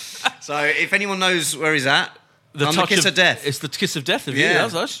 So if anyone knows where he's at, on the kiss of death. It's the kiss of death of Yeah. you.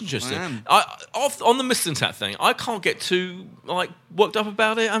 That's interesting. I am. On the Mislintat thing, I can't get too worked up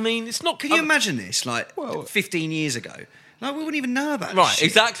about it. I mean, it's not. Can you imagine this? 15 years ago. No, we wouldn't even know about Right, this shit.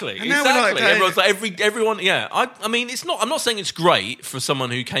 exactly. And now we're Exactly. Everyone's everyone. Yeah, I mean, it's not. I'm not saying it's great for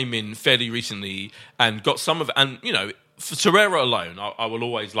someone who came in fairly recently and got some of it. And for Torreira alone, I will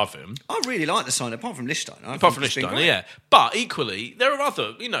always love him. I really like the sign, apart from Lichtstein. Apart from Lichtstein, yeah. But equally, there are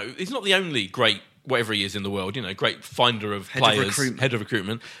other. He's not the only great. Whatever he is in the world, great finder of players, head of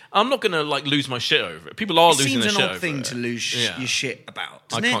recruitment. I'm not going to lose my shit over it. People are losing their shit over it. It seems an odd thing to lose your shit about. I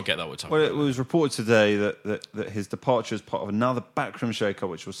Doesn't can't it? get that all the time. Well, it was reported today that his departure is part of another backroom shake-up,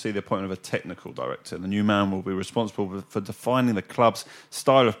 which will see the appointment of a technical director. The new man will be responsible for defining the club's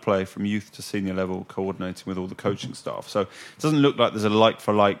style of play from youth to senior level, coordinating with all the coaching staff. So it doesn't look like there's a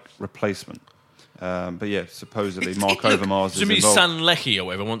like-for-like replacement. But yeah, supposedly Mark Overmars is To me, involved. San Leckie or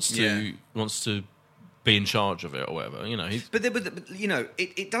whatever wants to be in charge of it or whatever. But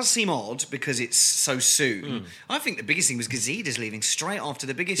it does seem odd because it's so soon. I think the biggest thing was Gazidis leaving straight after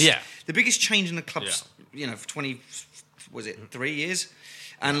the biggest change in the club's, for 3 years.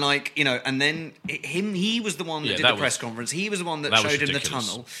 And and then he was the one that did the press conference. He was the one that showed him ridiculous. the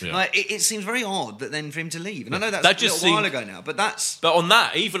tunnel. Yeah. It seems very odd that then for him to leave. And I know that's That a just little while ago now, but that's... But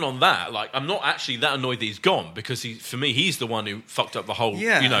even on that, I'm not actually that annoyed that he's gone, because for me, he's the one who fucked up the whole,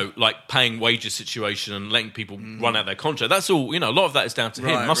 paying wages situation and letting people run out their contract. That's all, a lot of that is down to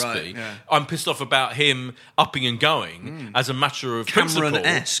him, must be. Yeah. I'm pissed off about him upping and going as a matter of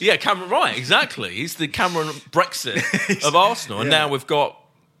Cameron-esque. principle. Yeah, Cameron, right, exactly. He's the Cameron Brexit of Arsenal, and now we've got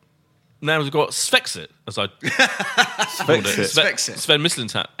Svexit, as I called it. Svexit. Sven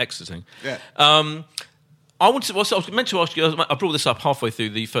Mislintat exiting. Yeah. I was meant to ask you. I brought this up halfway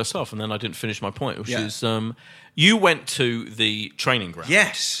through the first half, and then I didn't finish my point, which is you went to the training ground,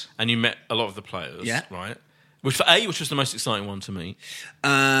 Yes. and you met a lot of the players, Yeah. right? Which was the most exciting one to me.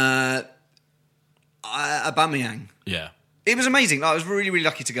 Aubameyang. Yeah, It was amazing. I was really, really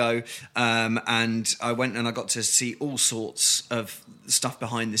lucky to go, and I went and I got to see all sorts of stuff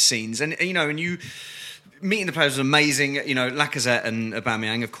behind the scenes. And you meeting the players was amazing. Lacazette and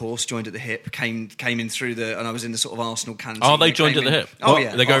Aubameyang, of course, joined at the hip. Came in through and I was in the sort of Arsenal canteen. Oh, they joined at the hip. Oh,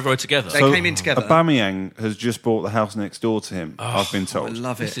 yeah. They go everywhere together. They came in together. Aubameyang has just bought the house next door to him, I've been I told.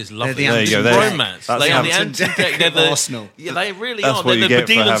 love it. This is lovely. They're the There you go. Anton There's- Deck. romance. that's They the are the Anton anti Deck They're of the Arsenal. Yeah, they really That's are. what They're you the get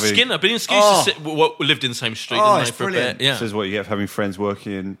for Badil and having- Skinner. Badil and Skinner lived in the same street. Oh, didn't it's they, for a brilliant. bit? Yeah. This is what you get for having friends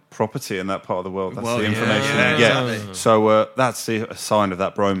working in property in that part of the world. That's Well, the yeah, information yeah, you get. exactly. So that's a sign of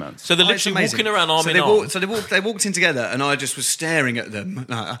that bromance. So they're Oh, it's literally amazing. walking around arm So in they arm. walked So they walked in together, and I just was staring at them,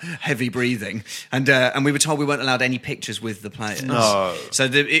 heavy breathing, and we were told we weren't allowed any pictures with the players. No. So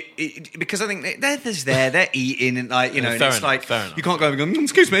because I think they're just there, they're eating, and and it's fair enough. you can't go over and go,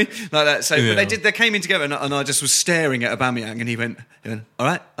 excuse me, like that. So but they came in together, and I just was staring at Aubameyang, and he went, all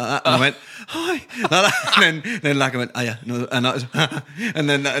right, and I went, hi, like that. And then Laka went, oh yeah, no,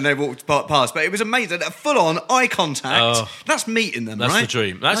 and they walked past, but it was amazing, full on eye contact. That's meeting them, That's right? the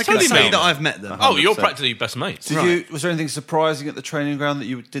dream. That's I can totally say me. that I've met them. Oh, you're 100%. practically best mates. Was there anything surprising at the training ground that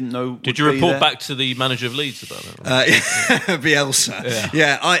you didn't know? Did you report back to the manager of Leeds about that? Bielsa.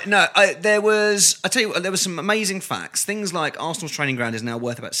 There were some amazing facts. Things like Arsenal's training ground is now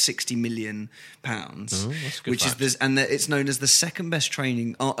worth about £60 million, that's a good which fact. it's known as the second best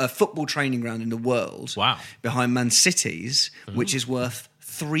football training ground in the world. Wow. Behind Man City's, which is worth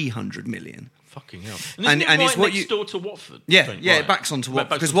 300 million. Fucking hell. And And it's what next door to Watford? Yeah, Right. it backs onto Watford,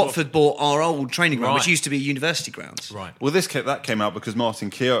 Backs because onto Watford bought our old training ground, which Right. used to be university grounds. Right. Well, that came out because Martin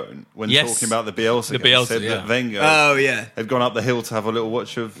Keown, when Yes. talking about the Bielsa, The game, Bielsa, said yeah. that Wenger Oh, yeah. had gone up the hill to have a little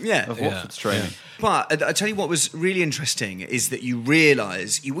watch of Watford's training. Yeah. But I tell you what was really interesting is that you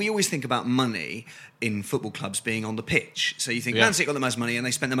realise, we always think about money in football clubs being on the pitch. So you think Man City got the most money and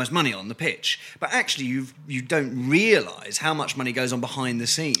they spent the most money on the pitch. But actually you don't realise how much money goes on behind the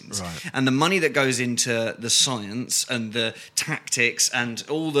scenes. Right. And the money that goes into the science and the tactics and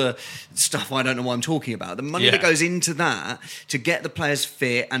all the stuff I don't know what I'm talking about, the money that goes into that to get the players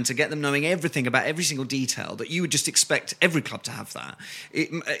fit and to get them knowing everything about every single detail that you would just expect every club to have that.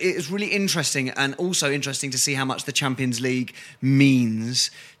 It is really interesting, and also interesting to see how much the Champions League means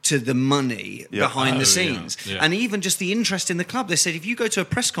to the money behind the scenes. Yeah. And even just the interest in the club. They said if you go to a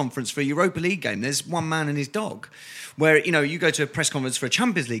press conference for a Europa League game, there's one man and his dog. Where, you go to a press conference for a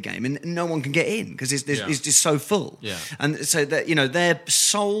Champions League game and no one can get in because it's just so full. Yeah. And so that, their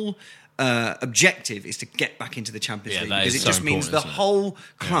sole objective is to get back into the Champions League, that because is it so just means the important, isn't it? whole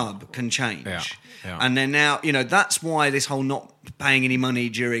club can change. Yeah. Yeah. And then now, that's why this whole not paying any money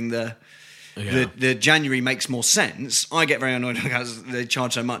during the January makes more sense. I get very annoyed because they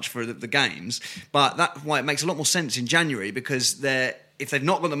charge so much for the games, but that's why it makes a lot more sense in January, because if they've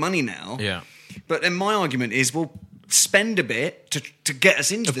not got the money now. Yeah. But then my argument is, well, spend a bit to get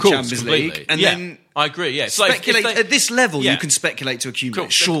us into Of the course, Champions completely. League, and Yeah, then I agree. Yeah, it's speculate like if they- at this level. Yeah. You can speculate to accumulate. Cool.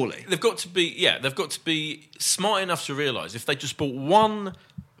 Surely, They've got to be smart enough to realise if they just bought one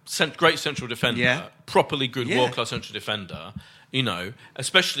great central defender, properly good world-class central defender,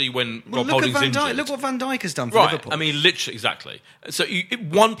 especially when Rob Holding's injured. Look what Van Dijk has done for Right, Liverpool. I mean, literally, exactly. So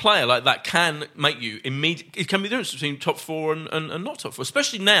one player like that can make you immediately. It can be the difference between top four and not top four.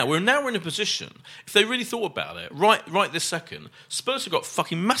 Especially now, we're in a position. If they really thought about it, right this second, Spurs have got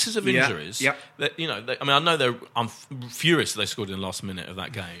fucking masses of injuries. Yeah. That, I know I'm furious that they scored in the last minute of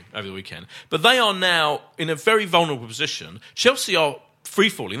that game over the weekend, but they are now in a very vulnerable position. Chelsea are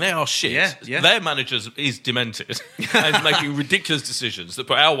free-falling. They are shit. Yeah. Their manager is demented and is making ridiculous decisions that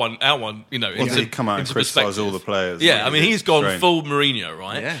put our one, He come out and into criticise perspective. all the players. Yeah, I mean, he's gone Strange. full Mourinho,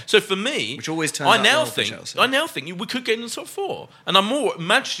 right? Yeah. So for me, Which always turns I out now well for think Chelsea. we could get in the top four, and I'm more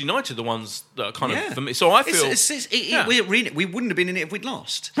Manchester United the ones that are kind of for me. So I feel we're in it. We wouldn't have been in it if we'd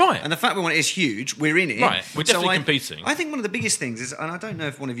lost. Right. And the fact we won it is huge. We're in it. Right. We're definitely competing. I think one of the biggest things is, and I don't know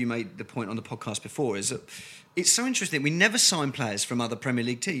if one of you made the point on the podcast before, is that it's so interesting. We never sign players from other Premier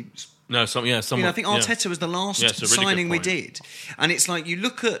League teams. No, I think Arteta was the last it's a really good signing we point. did. And it's like, you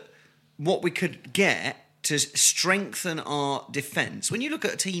look at what we could get to strengthen our defence. When you look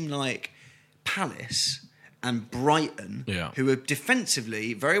at a team like Palace and Brighton, who are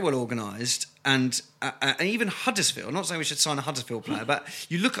defensively very well organised, and even Huddersfield, I'm not saying we should sign a Huddersfield player, but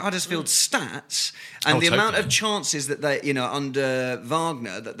you look at Huddersfield's stats and the amount of chances that they, under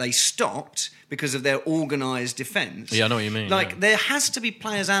Wagner, that they stopped because of their organised defence. Yeah, I know what you mean. There has to be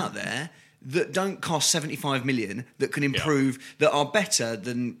players out there that don't cost 75 million that can improve, that are better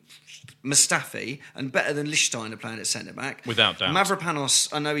than Mustafi and better than Lichtsteiner playing at centre-back. Without doubt.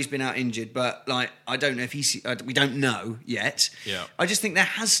 Mavropanos, I know he's been out injured, but I don't know if we don't know yet. Yeah. I just think there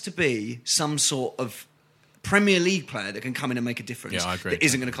has to be some sort of Premier League player that can come in and make a difference. Yeah, I agree. That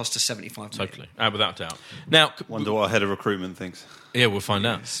isn't going to cost us 75 million. Totally, without doubt. Now, Wonder what our head of recruitment thinks. Yeah, we'll find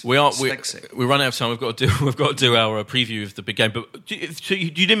out. We run out of time. We've got to do our preview of the big game. But you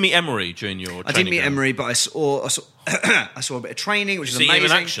didn't meet Emery during your. I didn't meet Emery, but I saw I saw a bit of training, which is See him amazing.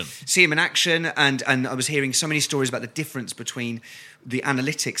 in action. See him in action, and I was hearing so many stories about the difference between the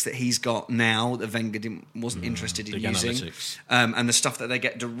analytics that he's got now that Wenger wasn't interested in big using, analytics. and the stuff that they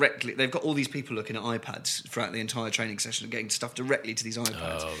get directly. They've got all these people looking at iPads throughout the entire training session, getting stuff directly to these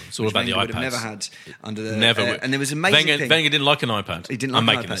iPads. It's all which about the Wenger would have iPads. never had under the Never. and there was an amazing Wenger, thing. Wenger didn't like an iPad. He didn't. I'm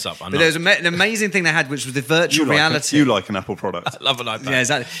like making an this iPad. up. But there was an amazing thing they had, which was the virtual reality. You like an Apple product. I love an iPad. Yeah,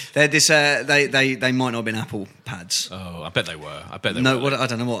 exactly. They're this. They might not have been Apple pads. Oh, I bet they were. I bet they No, were. what, I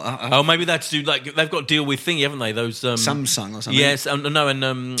don't know what. Oh, maybe they had to do like they've got to deal with thingy, haven't they? Those Samsung or something. Yes, no,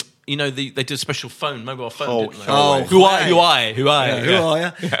 and you know they did a special phone, mobile phone. Didn't they? Oh, who are you? Who are you? Who are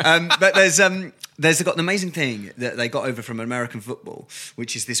you? But there's got an amazing thing that they got over from American football,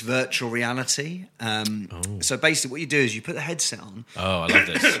 which is this virtual reality. So basically, what you do is you put the headset on. Oh, I love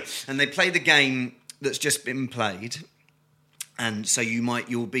this. And they play the game that's just been played. And so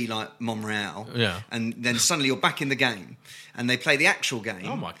you'll be like Monreal, Yeah. and then suddenly you're back in the game, and they play the actual game.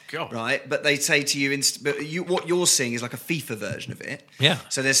 Oh my God. Right, but they say to you, what you're seeing is like a FIFA version of it. Yeah.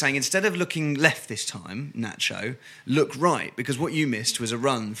 So they're saying instead of looking left this time, Nacho, look right, because what you missed was a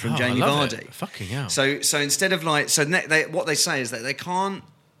run from Jamie I love Vardy. it. Fucking hell. So instead of like, what they say is that they can't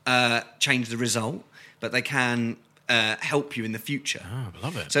change the result, but they can help you in the future. Oh, I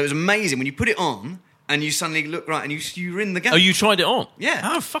love it. So it was amazing when you put it on. And you suddenly look right, and you're in the game. Oh, you tried it on? Yeah.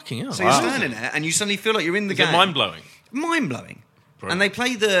 Oh, fucking hell. So you're standing there, and you suddenly feel like you're in the game. Mind blowing. Mind blowing. And they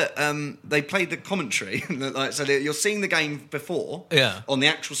play the commentary. Like, so you're seeing the game before, on the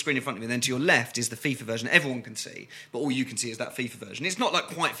actual screen in front of you. And then to your left is the FIFA version everyone can see, but all you can see is that FIFA version. It's not like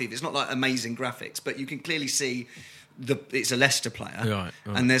quite FIFA. It's not like amazing graphics, but you can clearly see. It's a Leicester player, right.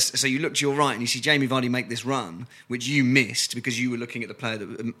 And so you look to your right and you see Jamie Vardy make this run, which you missed because you were looking at the player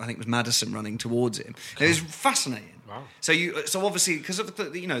that I think was Maddison running towards him. It was fascinating. Wow. So obviously because of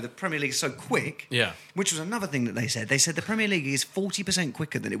the Premier League is so quick, which was another thing that they said. They said the Premier League is 40%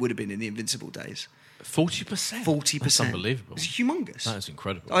 quicker than it would have been in the Invincible days. 40%? 40%. That's unbelievable. It's humongous. That is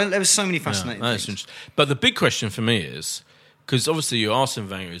incredible. There was so many fascinating things. Interesting. But the big question for me is, because obviously Arsene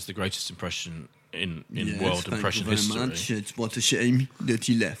Wenger is the greatest impression in world impression history. What a shame that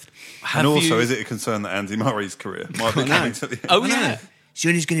he left. And also, is it a concern that Andy Murray's career might be coming to the end? Oh, yeah.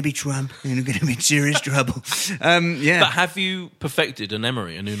 Soon he's going to be Trump, and we're going to be in serious trouble. Yeah. But have you perfected an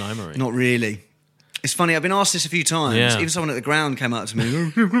Unai Emery? Not really. It's funny, I've been asked this a few times. Yeah. Even someone at the ground came up to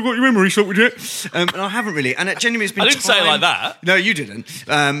me, "We've got your memory sorted yet?" And I haven't really. And it genuinely has been I didn't say it like that. No, you didn't.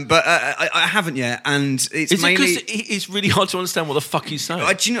 But I haven't yet. And it's Is mainly... it because it's really hard to understand what the fuck he's saying?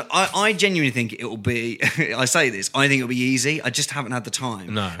 I genuinely think it will be... I say this, I think it'll be easy. I just haven't had the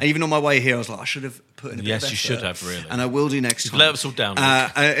time. No. And even on my way here, I was like, I should have put in a bit of Yes, you effort. should have, really. And I will do next time. Let us all down.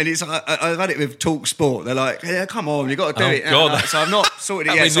 And it's I've had it with Talk Sport. They're like, yeah, come on, you've got to do Oh, it. God. So I've not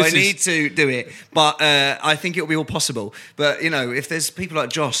sorted it yet, so I need to do it. But I think it'll be all possible. But, if there's people like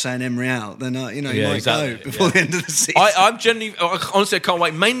Josh saying Emery out, then, you might go before the end of the season. I'm genuinely, honestly, I can't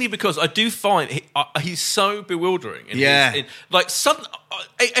wait. Mainly because I do find he's so bewildering.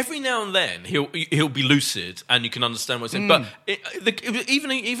 Every now and then he'll be lucid and you can understand what's in. But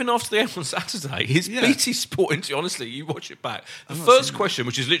even after the game on Saturday, his BT Sport interview, honestly, you watch it back. The first question,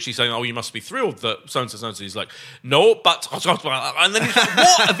 which is literally saying, "Oh, you must be thrilled that so and so, he's like, "No, but," and then he's like,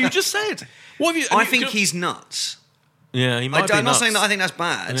 "What have you just said? What have you?" I think he's nuts. Yeah, he might be I'm not nuts. saying that I think that's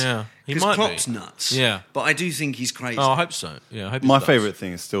bad. Yeah, he because might Klopp's be nuts. Yeah, but I do think he's crazy. Oh, I hope so. Yeah, I hope My he does. favourite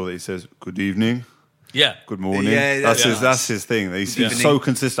thing is still that he says, "Good evening." Yeah. Good morning. Yeah, that's his thing. He's so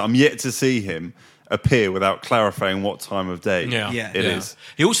consistent. I'm yet to see him appear without clarifying what time of day it is.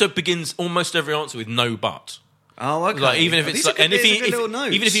 He also begins almost every answer with "no, but." Oh, okay. Like, even if it's These like, are and good- if these are good little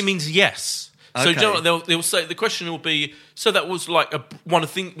notes. even if he means yes. So Okay. do you know what they'll say? The question will be, so that was like one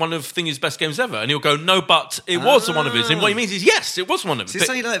of Thingy's best games ever, and he'll go, "No, but it was one of his." And what he means is, yes, it was one of So his. it's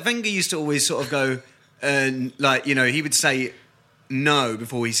funny, like Wenger used to always sort of go, he would say no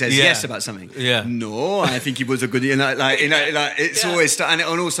before he says yes about something. Yeah. No, I think he was a good. It's always and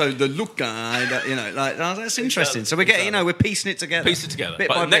also the look guy. That's interesting. So we're getting, we're piecing it together. Piece it together. Bit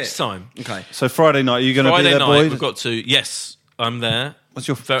But by next bit. time, Okay. So Friday night, are you going to be Friday there, night, boys? we've got to. Yes, I'm there. What's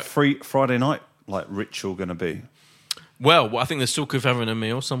your free Friday night ritual going to be? Well, I think there's talk of having a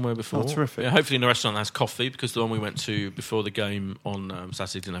meal somewhere before. Oh, terrific. Yeah, hopefully in a restaurant that has coffee, because the one we went to before the game on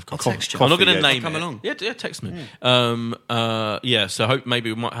Saturday didn't have coffee. I'll text you. I'm not going to Coffee, yeah. name Come it. along. Yeah, text me. So hope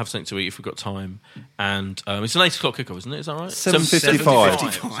maybe we might have something to eat if we've got time. And it's an 8 o'clock kickoff, isn't it? Is that right?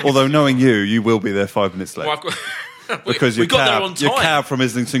 7:55. Although knowing you will be there 5 minutes late. Well, I've got... because we got there on time. Your cab from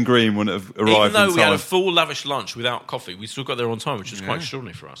Islington Green wouldn't have arrived Even though in we had time. a full lavish lunch without coffee, we still got there on time, which is quite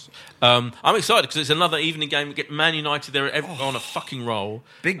extraordinary for us. I'm excited because it's another evening game. We get Man United there on a fucking roll.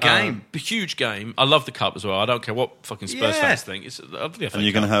 Big game. Huge game. I love the cup as well. I don't care what fucking Spurs fans think. It's a lovely FA And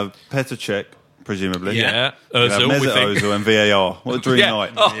you're going to have Petr Cech, presumably. Yeah. You're gonna have Ozil, we Mesut think. Ozil and VAR. What a dream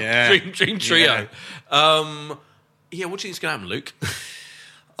night. Oh, dream trio. What do you think is going to happen, Luke?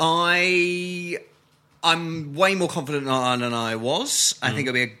 I'm way more confident than I was. I think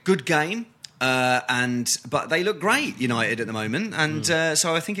it'll be a good game. But they look great, United, at the moment. And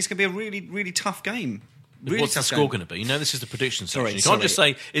so I think it's going to be a really, really tough game. Really What's the tough score game. going to be? You know, this is the prediction section. Sorry, You can't just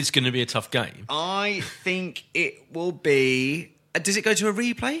say it's going to be a tough game. I think it will be... does it go to a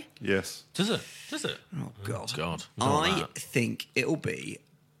replay? Yes. Does it? Oh, God. God. I think it'll be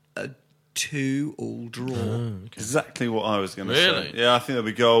a 2-2 draw. Exactly what I was going to Really? say. Yeah, I think there'll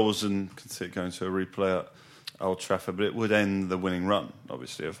be goals and can see it going to a replay at Old Trafford, but it would end the winning run,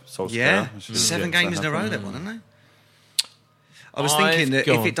 obviously, of Solskjaer. Yeah, which is 7 yet to games in a row happen. they've won, haven't they? I was thinking that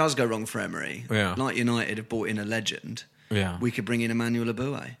if it does go wrong for Emery, Yeah. like United have brought in a legend, Yeah. we could bring in Emmanuel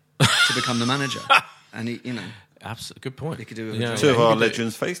Aboué to become the manager. And he, Absolutely, good point. He could do it. Yeah. Two of he our could do it.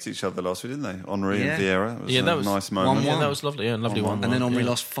 legends faced each other last week, didn't they? Henri Yeah. and Vieira. It was Yeah, that was a nice moment. 1-1. Yeah, that was lovely. Yeah, lovely 1-1. And then Henri yeah.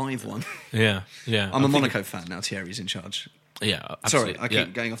 lost 5-1. Yeah. I'm a Monaco fan now. Thierry's in charge. Yeah, Sorry, absolutely. I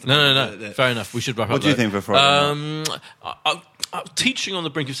keep going off the No. point. Fair enough. We should wrap up. What do you though. think for Friday I'm teaching on the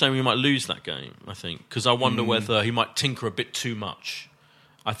brink of saying we might lose that game, I think, because I wonder whether he might tinker a bit too much.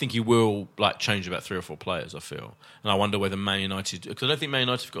 I think he will change about 3 or 4 players, I feel. And I wonder whether Man United... Because I don't think Man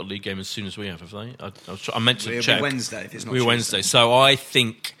United have got a league game as soon as we have they? I meant to It'll check. be Wednesday if it's not We're Tuesday. Wednesday. So I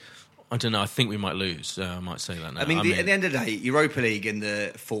think... I don't know. I think we might lose. I might say that now. I mean, at the end of the day, Europa League in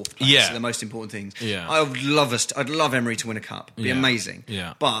the 4th place Yeah. are the most important things. Yeah. I'd love Emery to win a cup. It'd be Yeah. amazing.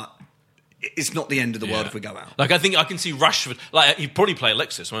 Yeah. But it's not the end of the world Yeah. if we go out. I think I can see Rashford. He'd probably play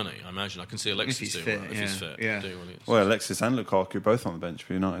Alexis, won't he? I imagine I can see Alexis he's doing fit, well, if yeah. he's fit. Yeah. doing what he is. Well, Alexis and Lukaku both on the bench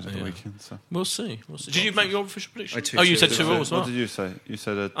for United at the Yeah. weekend. So. We'll see. Did you make your official prediction? I 2-2 Oh, you said as 2-0 well. as well. What did you say? You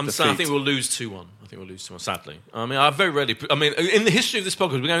said a I'm defeat. saying I think we'll lose 2-1. Sadly. I mean, I've very rarely... I mean, in the history of this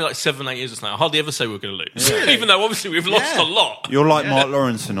podcast, we're going 7-8 years now. I hardly ever say we're going to lose. Even though, obviously, we've lost a lot. You're like Mark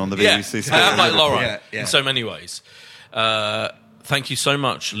Lawrenson on the BBC. I am like Liverpool. Laura in so many ways. Thank you so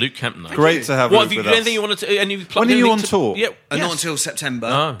much, Luke Kempner. Great to have What Luke have you with got? us. Anything you want to... When are you on tour? Yeah. Not until September.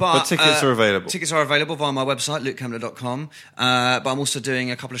 No. But tickets are available. Tickets are available via my website, lukekemner.com. But I'm also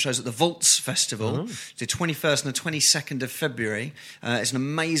doing a couple of shows at the Vaults Festival. The 21st and the 22nd of February. It's an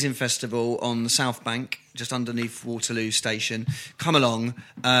amazing festival on the South Bank, just underneath Waterloo Station. Come along.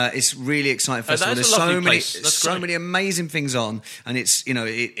 It's really exciting festival. that's There's a lovely place. That's so great. many amazing things on, and it's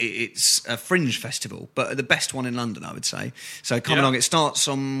it's a fringe festival, but the best one in London, I would say. So come along. It starts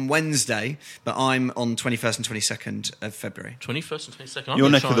on Wednesday, but I'm on 21st and 22nd of February. 21st and 22nd. Your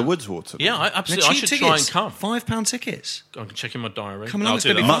neck of the woods, Water. Yeah, absolutely. I They're cheap should try and tickets. come. £5 tickets. I can check in my diary. Come along, I'll it's do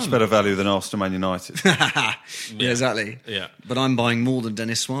gonna that. be Much better value than Arsenal Man United. Yeah, exactly. Yeah. But I'm buying more than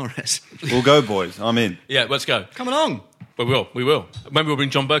Denis Suarez. We'll go, boys. I'm in. Yeah, let's go. Come along. We will. Maybe we'll bring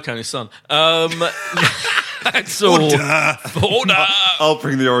John Burke and his son. That's all. Order. I'll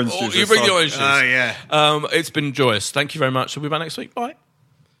bring the orange juice. You bring the orange juice. yeah. It's been joyous. Thank you very much. We'll be back next week. Bye.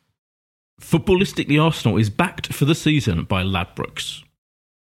 Footballistically Arsenal is backed for the season by Ladbrokes.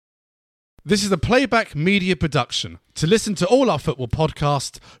 This is a Playback Media production. To listen to all our football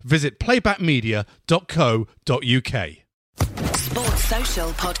podcasts, visit playbackmedia.co.uk. Sports Social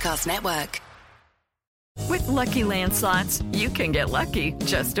Podcast Network. With Lucky Land Slots, you can get lucky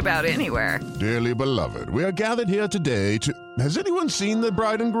just about anywhere. Dearly beloved, we are gathered here today to... Has anyone seen the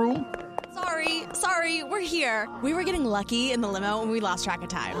bride and groom? Sorry, we're here. We were getting lucky in the limo and we lost track of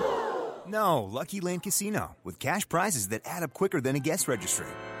time. No, Lucky Land Casino, with cash prizes that add up quicker than a guest registry.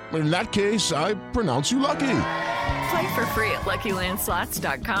 In that case, I pronounce you lucky. Play for free at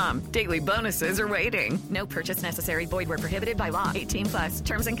LuckyLandSlots.com. Daily bonuses are waiting. No purchase necessary. Void where prohibited by law. 18+.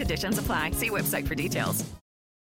 Terms and conditions apply. See website for details.